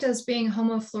described as being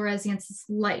Homo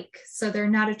floresiensis-like. So they're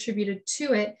not attributed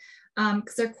to it,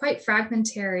 because they're quite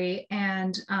fragmentary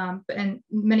and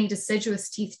many deciduous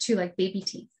teeth too, like baby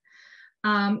teeth.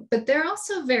 But they're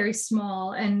also very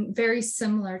small and very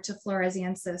similar to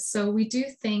floresiensis. So we do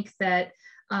think that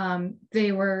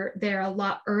they were there a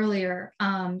lot earlier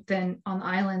than on the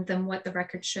island than what the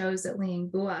record shows at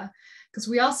Liangbua. Because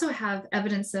we also have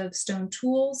evidence of stone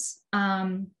tools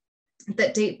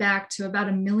that date back to about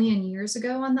 1 million years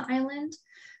ago on the island.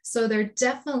 So there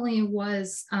definitely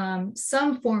was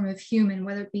some form of human,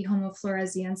 whether it be Homo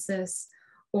floresiensis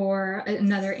or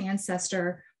another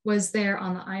ancestor, was there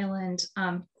on the island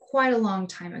quite a long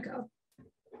time ago.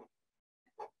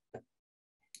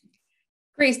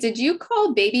 Grace, did you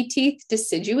call baby teeth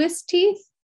deciduous teeth?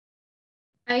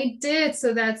 I did.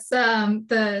 So that's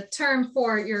the term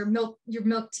for your milk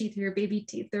teeth or your baby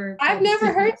teeth. I've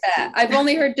never heard that. I've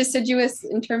only heard deciduous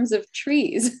in terms of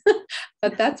trees,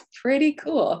 but that's pretty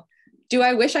cool. Do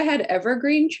I wish I had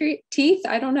evergreen teeth?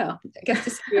 I don't know. I guess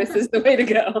deciduous is the way to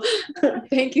go.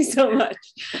 Thank you so much.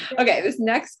 Okay, this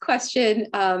next question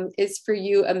is for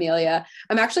you, Amelia.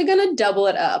 I'm actually going to double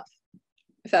it up,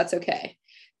 if that's okay.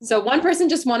 So one person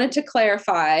just wanted to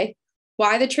clarify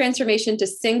why the transformation to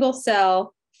single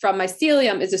cell from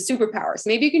mycelium is a superpower. So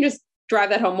maybe you can just drive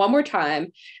that home one more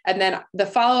time. And then the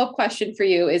follow-up question for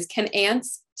you is, can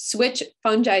ants switch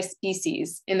fungi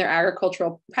species in their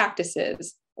agricultural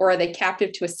practices, or are they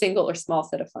captive to a single or small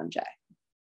set of fungi?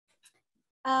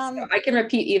 So I can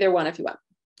repeat either one if you want.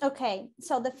 Okay,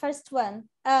 so the first one,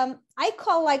 I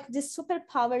call like the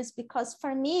superpowers because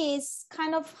for me, it's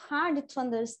kind of hard to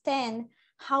understand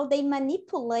how they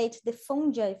manipulate the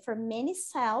fungi from many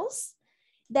cells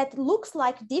that looks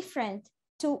like different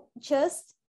to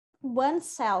just one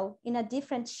cell in a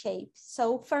different shape.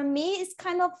 So for me, it's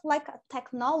kind of like a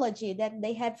technology that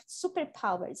they have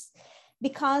superpowers,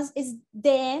 because it's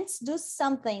the ants do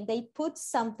something, they put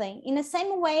something in the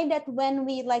same way that when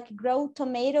we like grow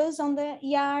tomatoes on the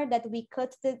yard, that we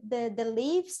cut the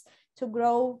leaves to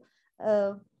grow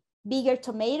bigger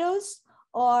tomatoes,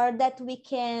 or that we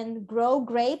can grow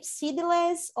grapes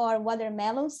seedless or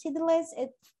watermelon seedless.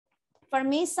 For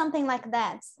me, something like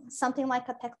that, something like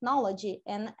a technology.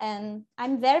 And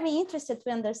I'm very interested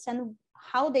to understand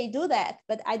how they do that,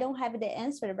 but I don't have the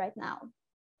answer right now.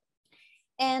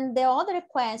 And the other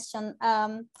question,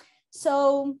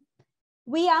 so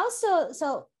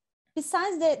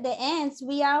besides the ants,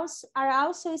 we are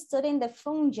also studying the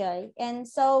fungi. And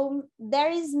so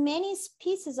there is many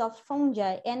species of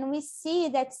fungi. And we see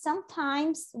that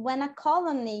sometimes when a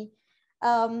colony,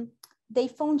 the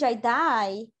fungi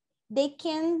die, they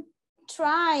can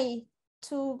try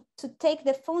to take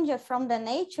the fungi from the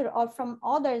nature or from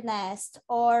other nests.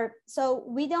 Or so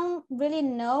we don't really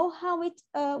know how it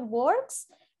works,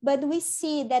 but we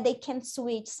see that they can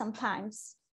switch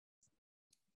sometimes.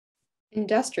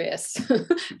 Industrious.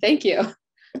 Thank you.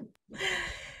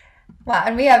 Wow,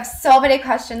 and we have so many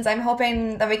questions. I'm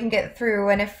hoping that we can get through,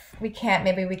 and if we can't,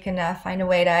 maybe we can find a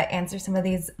way to answer some of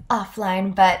these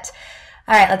offline. But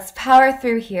all right, let's power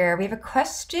through here. We have a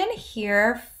question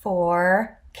here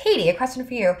for Kadie, a question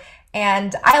for you.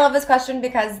 And I love this question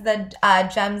because the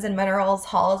Gems and Minerals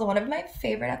Hall is one of my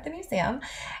favorite at the museum.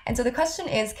 And so the question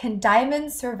is, can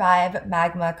diamonds survive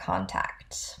magma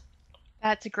contact?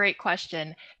 That's a great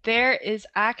question. There is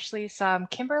actually some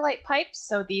kimberlite pipes.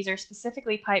 So these are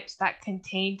specifically pipes that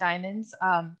contain diamonds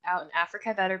out in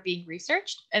Africa that are being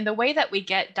researched. And the way that we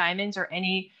get diamonds or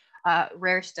any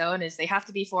rare stone is they have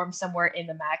to be formed somewhere in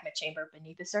the magma chamber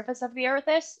beneath the surface of the earth.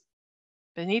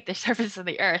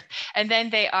 And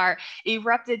then they are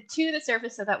erupted to the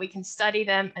surface so that we can study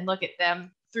them and look at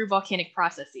them through volcanic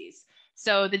processes.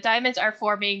 So the diamonds are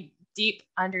forming deep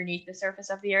underneath the surface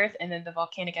of the earth, and then the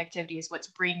volcanic activity is what's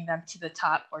bringing them to the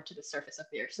top or to the surface of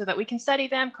the earth so that we can study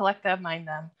them, collect them, mine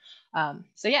them.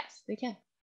 So yes, they can.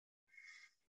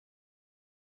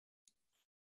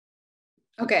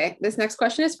 Okay, this next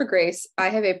question is for Grace. I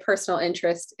have a personal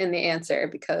interest in the answer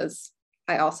because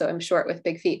I also am short with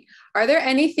big feet. Are there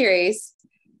any theories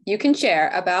you can share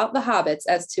about the hobbits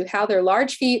as to how their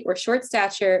large feet or short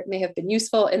stature may have been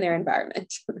useful in their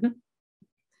environment?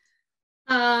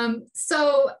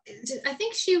 So I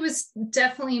think she was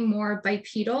definitely more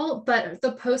bipedal, but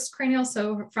the postcranial,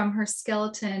 so from her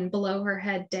skeleton below her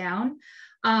head down,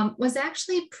 was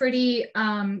actually pretty,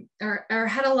 or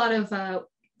had a lot of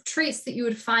traits that you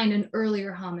would find in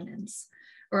earlier hominins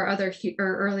or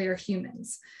earlier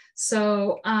humans.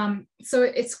 So, so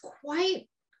it's quite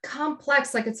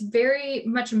complex, like it's very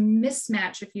much a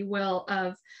mismatch, if you will,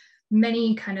 of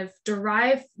many kind of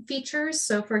derived features.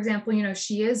 So for example, you know,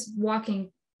 she is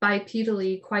walking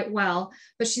bipedally quite well,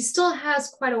 but she still has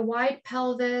quite a wide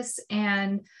pelvis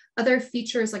and other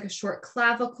features like a short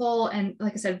clavicle and,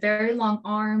 like I said, very long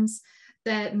arms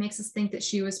that makes us think that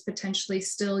she was potentially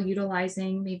still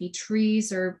utilizing maybe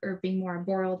trees or being more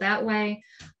arboreal that way.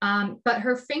 But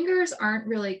her fingers aren't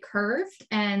really curved.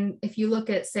 And if you look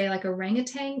at, say, like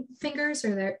orangutan fingers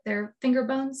or their finger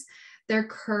bones, they're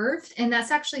curved. And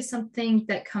that's actually something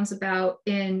that comes about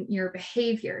in your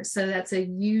behavior. So that's a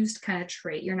used kind of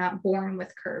trait. You're not born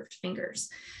with curved fingers.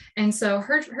 And so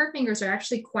her fingers are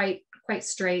actually quite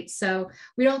straight. So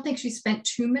we don't think she spent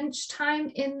too much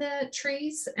time in the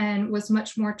trees and was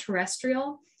much more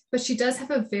terrestrial, but she does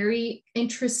have a very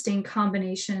interesting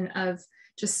combination of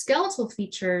just skeletal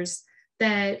features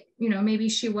that, you know, maybe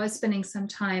she was spending some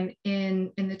time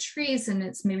in the trees, and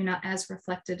it's maybe not as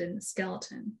reflected in the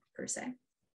skeleton per se.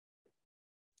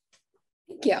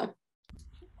 Thank you.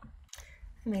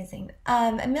 Amazing.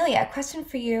 Amelia, a question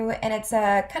for you, and it's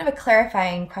a kind of a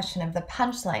clarifying question of the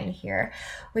punchline here,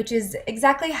 which is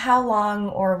exactly how long,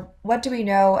 or what do we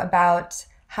know about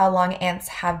how long ants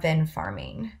have been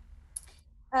farming?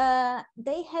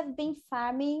 They have been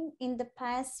farming in the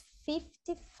past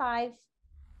 55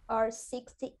 or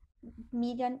 60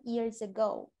 million years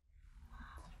ago.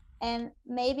 And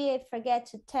maybe I forget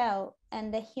to tell,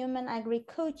 and the human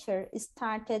agriculture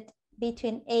started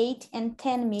between 8 and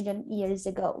 10 million years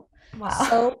ago. Wow.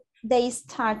 So they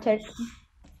started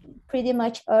pretty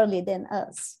much earlier than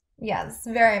us. Yes,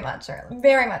 very much so.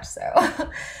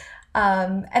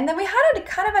 And then we had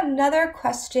kind of another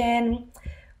question,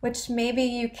 which maybe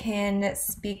you can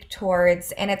speak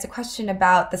towards, and it's a question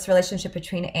about this relationship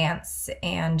between ants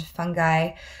and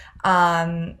fungi.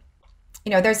 You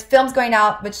know, there's films going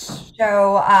out which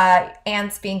show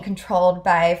ants being controlled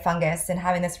by fungus and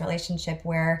having this relationship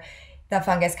where the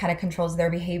fungus kind of controls their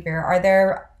behavior. Are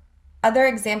there other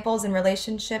examples and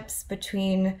relationships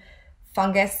between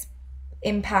fungus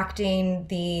impacting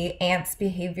the ants'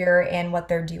 behavior and what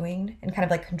they're doing and kind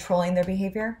of like controlling their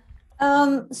behavior?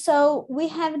 So we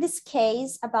have this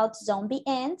case about zombie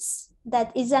ants.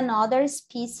 That is another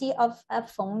species of a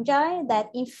fungi that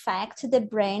infect the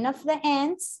brain of the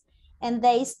ants, and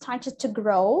they started to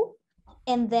grow,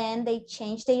 and then they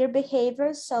change their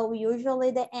behavior. So usually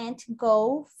the ant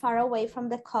go far away from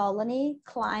the colony,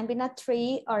 climb in a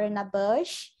tree or in a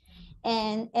bush,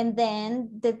 and then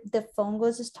the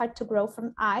fungus start to grow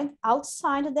from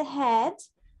outside of the head,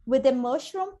 with the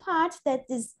mushroom part that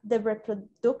is the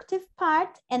reproductive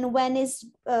part, and when it's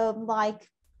like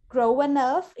grow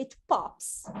enough, it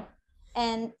pops,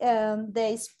 and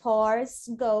the spores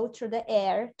go through the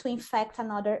air to infect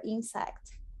another insect.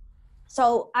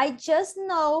 So I just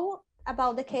know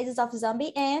about the cases of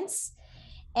zombie ants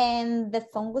and the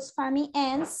fungus-farming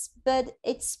ants, but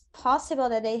it's possible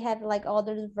that they have like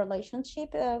other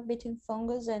relationship between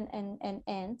fungus and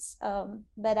ants.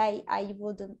 But I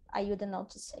wouldn't know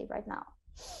to say right now.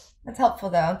 That's helpful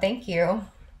though. Thank you.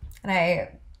 And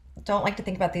I don't like to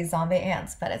think about these zombie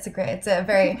ants, but it's a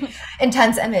very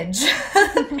intense image.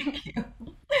 Thank you.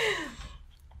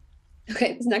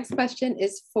 Okay, this next question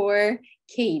is for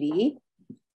Kadie.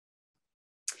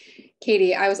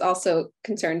 Kadie, I was also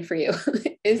concerned for you.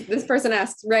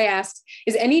 Ray asked,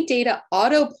 is any data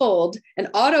auto-pulled and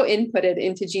auto-inputted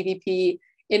into GVP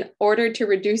in order to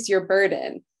reduce your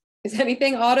burden? Is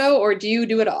anything auto, or do you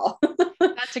do it all?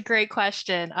 That's a great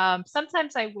question.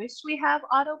 Sometimes I wish we have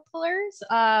auto pullers.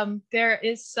 There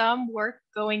is some work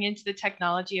going into the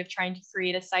technology of trying to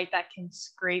create a site that can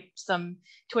scrape some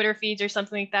Twitter feeds or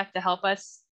something like that to help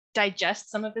us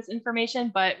digest some of this information.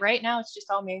 But right now it's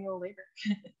just all manual labor.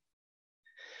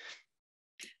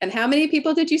 And how many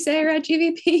people did you say are at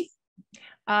GVP?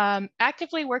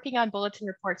 Actively working on bulletin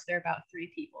reports, there are about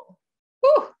 3 people.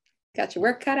 Whew, got your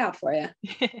work cut out for you.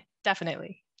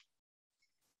 Definitely.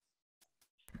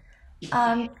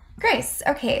 Grace,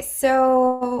 okay,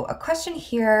 so a question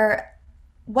here.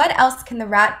 What else can the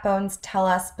rat bones tell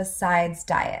us besides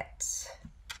diet?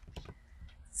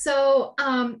 So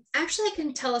actually it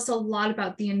can tell us a lot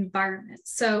about the environment.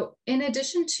 So in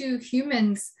addition to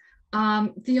humans,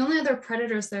 the only other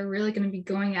predators that are really going to be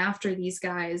going after these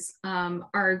guys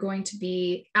are going to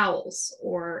be owls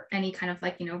or any kind of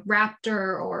like, you know,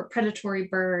 raptor or predatory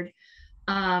bird.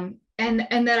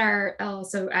 And that are, I'll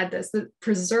also add this, that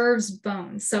preserves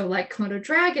bones. So like Komodo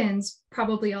dragons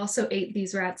probably also ate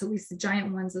these rats, at least the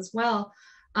giant ones as well.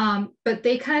 But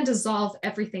they kind of dissolve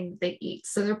everything they eat.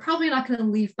 So they're probably not going to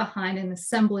leave behind an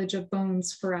assemblage of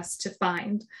bones for us to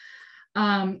find.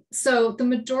 So the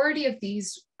majority of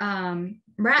these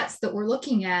rats that we're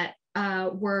looking at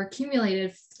were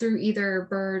accumulated through either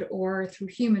bird or through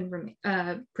human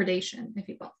predation, if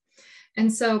you will.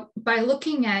 And so by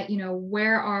looking at, you know,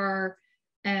 where our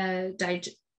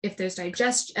if there's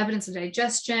evidence of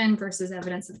digestion versus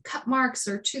evidence of cut marks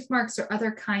or tooth marks or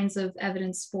other kinds of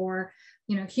evidence for,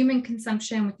 human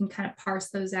consumption. We can kind of parse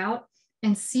those out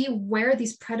and see where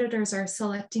these predators are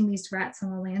selecting these rats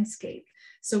on the landscape.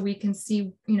 So we can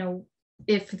see,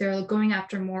 if they're going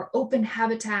after more open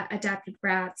habitat adapted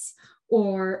rats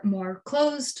or more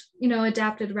closed,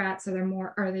 adapted rats,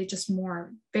 are they just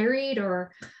more varied?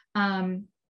 Or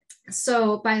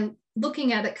so by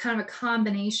looking at it, kind of a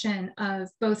combination of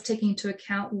both taking into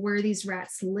account where these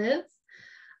rats live,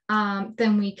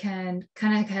 then we can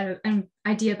kind of have an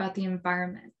idea about the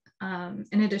environment,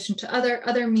 in addition to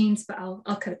other means, but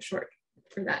I'll cut it short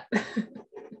for that.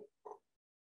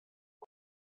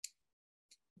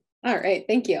 All right,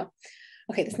 thank you.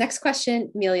 Okay, this next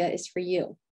question, Amelia, is for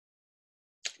you.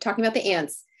 Talking about the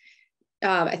ants,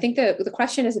 I think the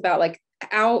question is about like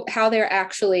how they're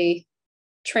actually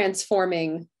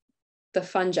transforming the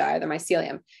fungi, the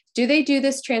mycelium. Do they do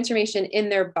this transformation in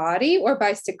their body or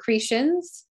by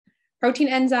secretions, protein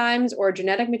enzymes, or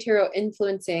genetic material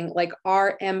influencing like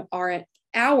our mRNA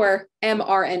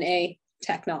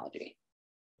technology?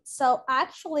 So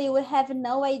actually, we have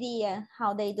no idea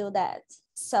how they do that.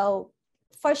 So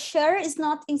for sure, it's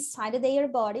not inside their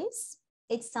bodies.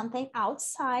 It's something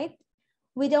outside.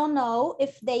 We don't know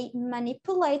if they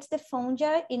manipulate the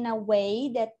fungi in a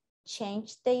way that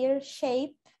change their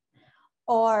shape,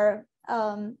 or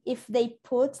if they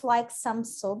put like some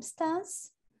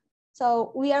substance.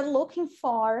 So we are looking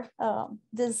for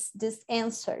these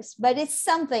answers, but it's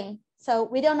something. So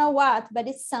we don't know what, but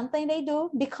it's something they do,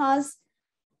 because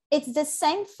it's the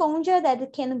same fungi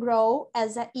that can grow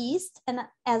as a yeast and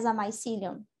as a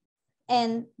mycelium.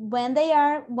 And when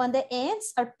the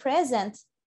ants are present,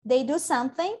 they do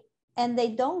something, and they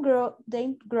don't grow.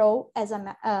 They grow as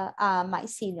a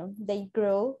mycelium. They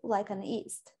grow like an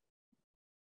yeast.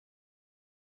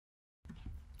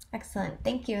 Excellent.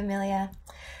 Thank you, Amelia.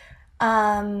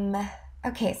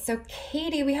 Okay, so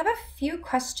Kadie, we have a few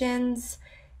questions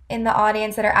in the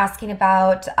audience that are asking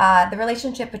about the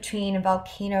relationship between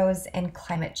volcanoes and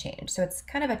climate change. So it's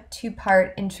kind of a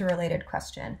two-part interrelated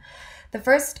question. The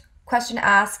first question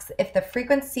asks if the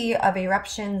frequency of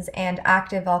eruptions and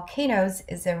active volcanoes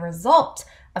is a result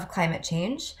of climate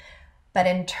change, but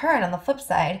in turn, on the flip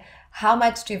side, how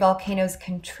much do volcanoes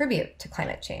contribute to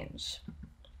climate change?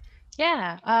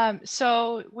 Yeah,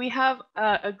 so we have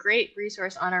a great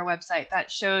resource on our website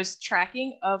that shows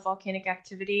tracking of volcanic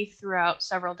activity throughout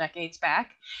several decades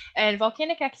back. And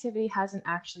volcanic activity hasn't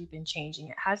actually been changing.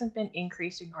 It hasn't been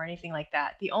increasing or anything like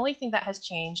that. The only thing that has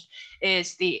changed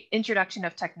is the introduction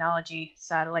of technology,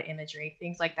 satellite imagery,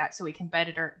 things like that, so we can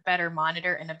better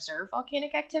monitor and observe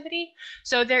volcanic activity.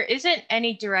 So there isn't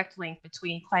any direct link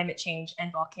between climate change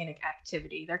and volcanic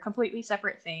activity. They're completely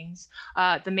separate things.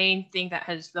 The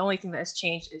only thing that has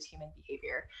changed is human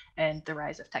behavior and the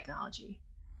rise of technology.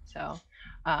 So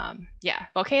yeah,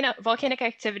 volcanic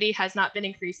activity has not been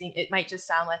increasing. It might just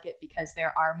sound like it because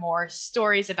there are more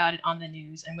stories about it on the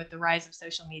news, and with the rise of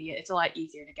social media, it's a lot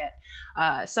easier to get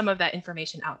some of that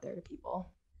information out there to people.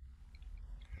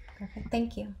 Perfect,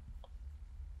 thank you.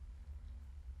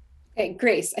 Okay,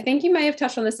 Grace, I think you might have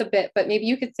touched on this a bit, but maybe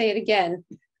you could say it again.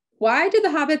 Why did the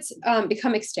hobbits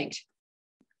become extinct?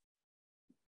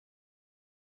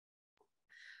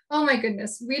 Oh my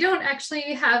goodness, we don't actually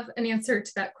have an answer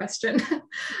to that question.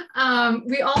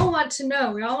 We all want to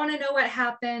know. We all want to know what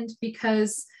happened,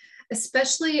 because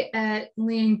especially at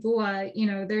Liangbua,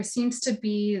 there seems to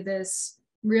be this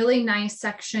really nice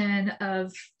section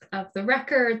of the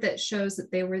record that shows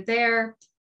that they were there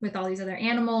with all these other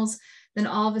animals. Then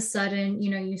all of a sudden,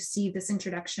 you see this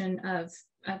introduction of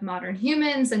modern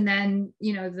humans, and then,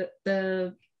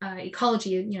 the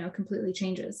ecology, completely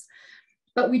changes.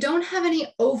 But we don't have any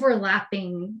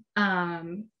overlapping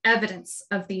evidence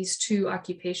of these two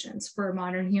occupations for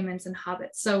modern humans and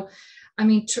hobbits. So, I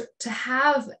mean, to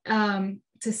have,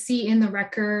 to see in the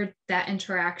record that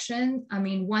interaction, I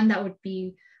mean, one that would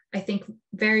be, I think,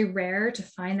 very rare to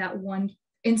find that one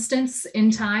instance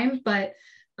in time. But,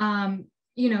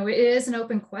 it is an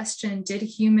open question. Did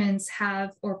humans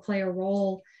have or play a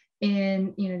role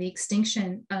in the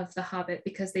extinction of the Hobbit,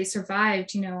 because they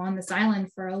survived on this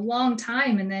island for a long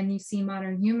time, and then you see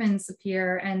modern humans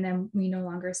appear, and then we no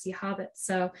longer see hobbits?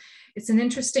 So it's an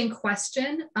interesting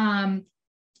question.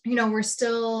 We're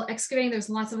still excavating. There's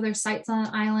lots of other sites on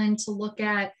the island to look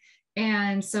at,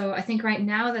 and so I think right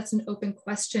now that's an open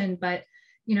question. But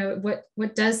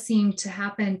what does seem to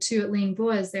happen too at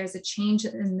Liangbua is there's a change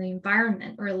in the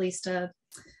environment, or at least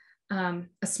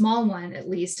a small one at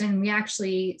least, and we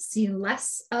actually see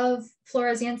less of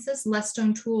Floresiensis, less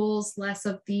stone tools, less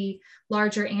of the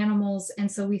larger animals.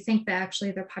 And so we think that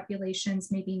actually their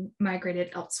populations maybe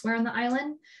migrated elsewhere on the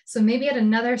island. So maybe at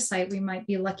another site, we might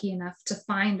be lucky enough to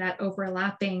find that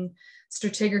overlapping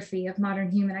stratigraphy of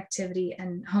modern human activity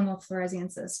and Homo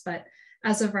floresiensis. But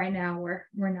as of right now,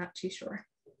 we're not too sure.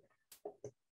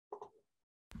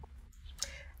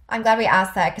 I'm glad we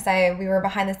asked that because we were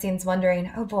behind the scenes wondering,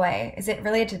 oh boy, is it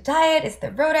related to diet? Is it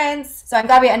the rodents? So I'm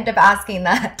glad we ended up asking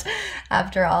that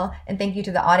after all. And thank you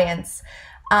to the audience.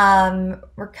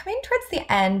 We're coming towards the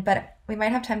end, but we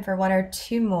might have time for one or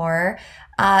two more.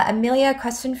 Amelia,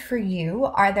 question for you.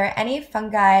 Are there any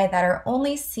fungi that are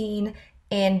only seen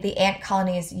in the ant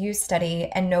colonies you study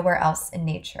and nowhere else in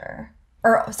nature?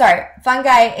 Or sorry,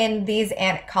 fungi in these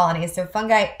ant colonies. So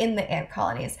fungi in the ant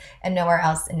colonies and nowhere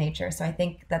else in nature. So I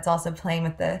think that's also playing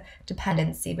with the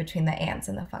dependency between the ants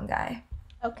and the fungi.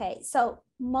 Okay, so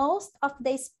most of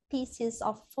the species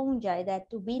of fungi that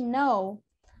we know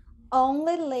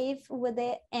only live with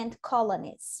the ant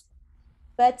colonies,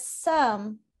 but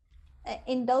some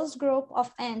in those group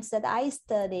of ants that I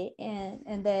study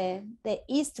in the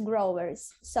yeast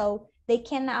growers, so they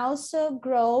can also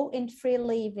grow in free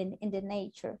living in the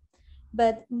nature,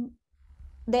 but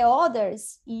the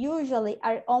others usually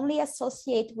are only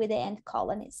associated with the ant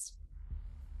colonies.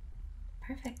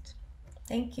 Perfect.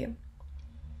 Thank you.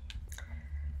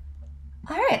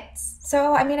 All right.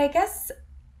 So, I mean, I guess,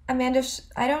 Amanda,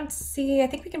 I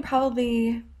think we can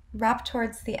probably wrap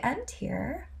towards the end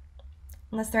here,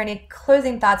 unless there are any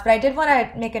closing thoughts. But I did want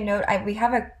to make a note. We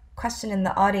have a question in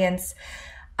the audience.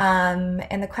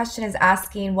 And the question is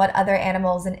asking what other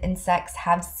animals and insects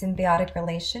have symbiotic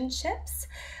relationships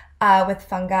with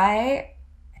fungi.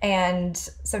 And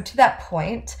so to that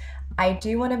point, I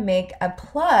do want to make a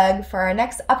plug for our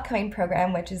next upcoming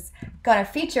program, which is going to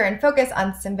feature and focus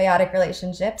on symbiotic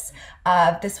relationships.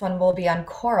 This one will be on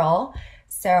coral.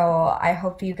 So I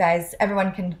hope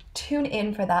everyone can tune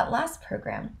in for that last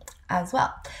program as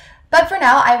well. But for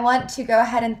now, I want to go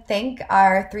ahead and thank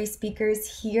our three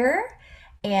speakers here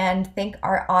and thank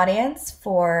our audience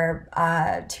for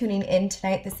tuning in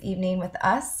tonight, this evening with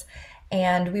us.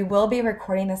 And we will be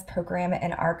recording this program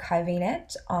and archiving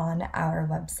it on our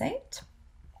website.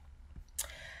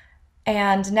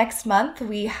 And next month,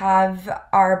 we have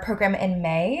our program in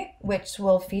May, which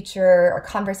will feature a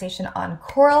conversation on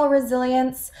coral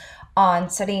resilience, on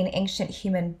studying ancient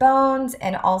human bones,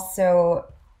 and also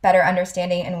better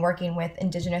understanding and working with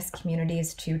Indigenous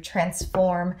communities to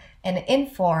transform and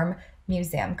inform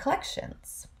museum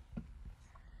collections.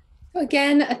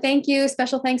 Again, a thank you,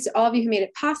 special thanks to all of you who made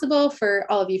it possible, for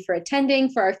all of you for attending,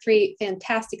 for our three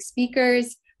fantastic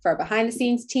speakers, for our behind the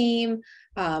scenes team,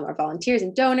 our volunteers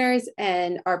and donors,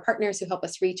 and our partners who help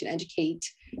us reach and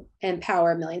educate and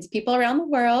empower millions of people around the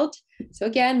world. So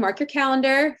again, mark your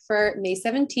calendar for May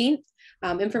 17th.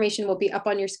 Information will be up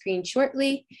on your screen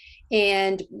shortly.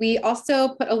 And we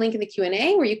also put a link in the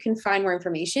Q&A where you can find more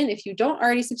information. If you don't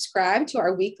already subscribe to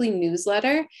our weekly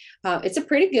newsletter, it's a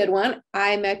pretty good one.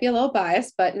 I might be a little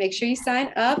biased, but make sure you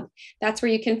sign up. That's where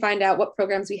you can find out what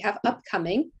programs we have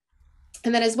upcoming.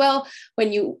 And then as well,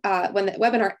 when the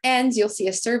webinar ends, you'll see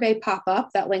a survey pop up.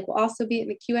 That link will also be in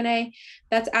the Q&A.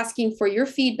 That's asking for your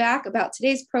feedback about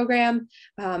today's program.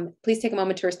 Please take a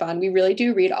moment to respond. We really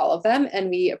do read all of them, and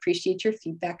we appreciate your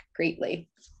feedback greatly.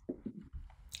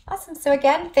 Awesome. So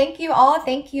again, thank you all.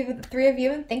 Thank you, the three of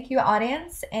you, and thank you,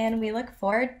 audience. And we look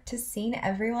forward to seeing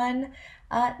everyone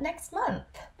next month.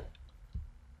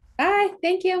 Bye.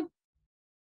 Thank you.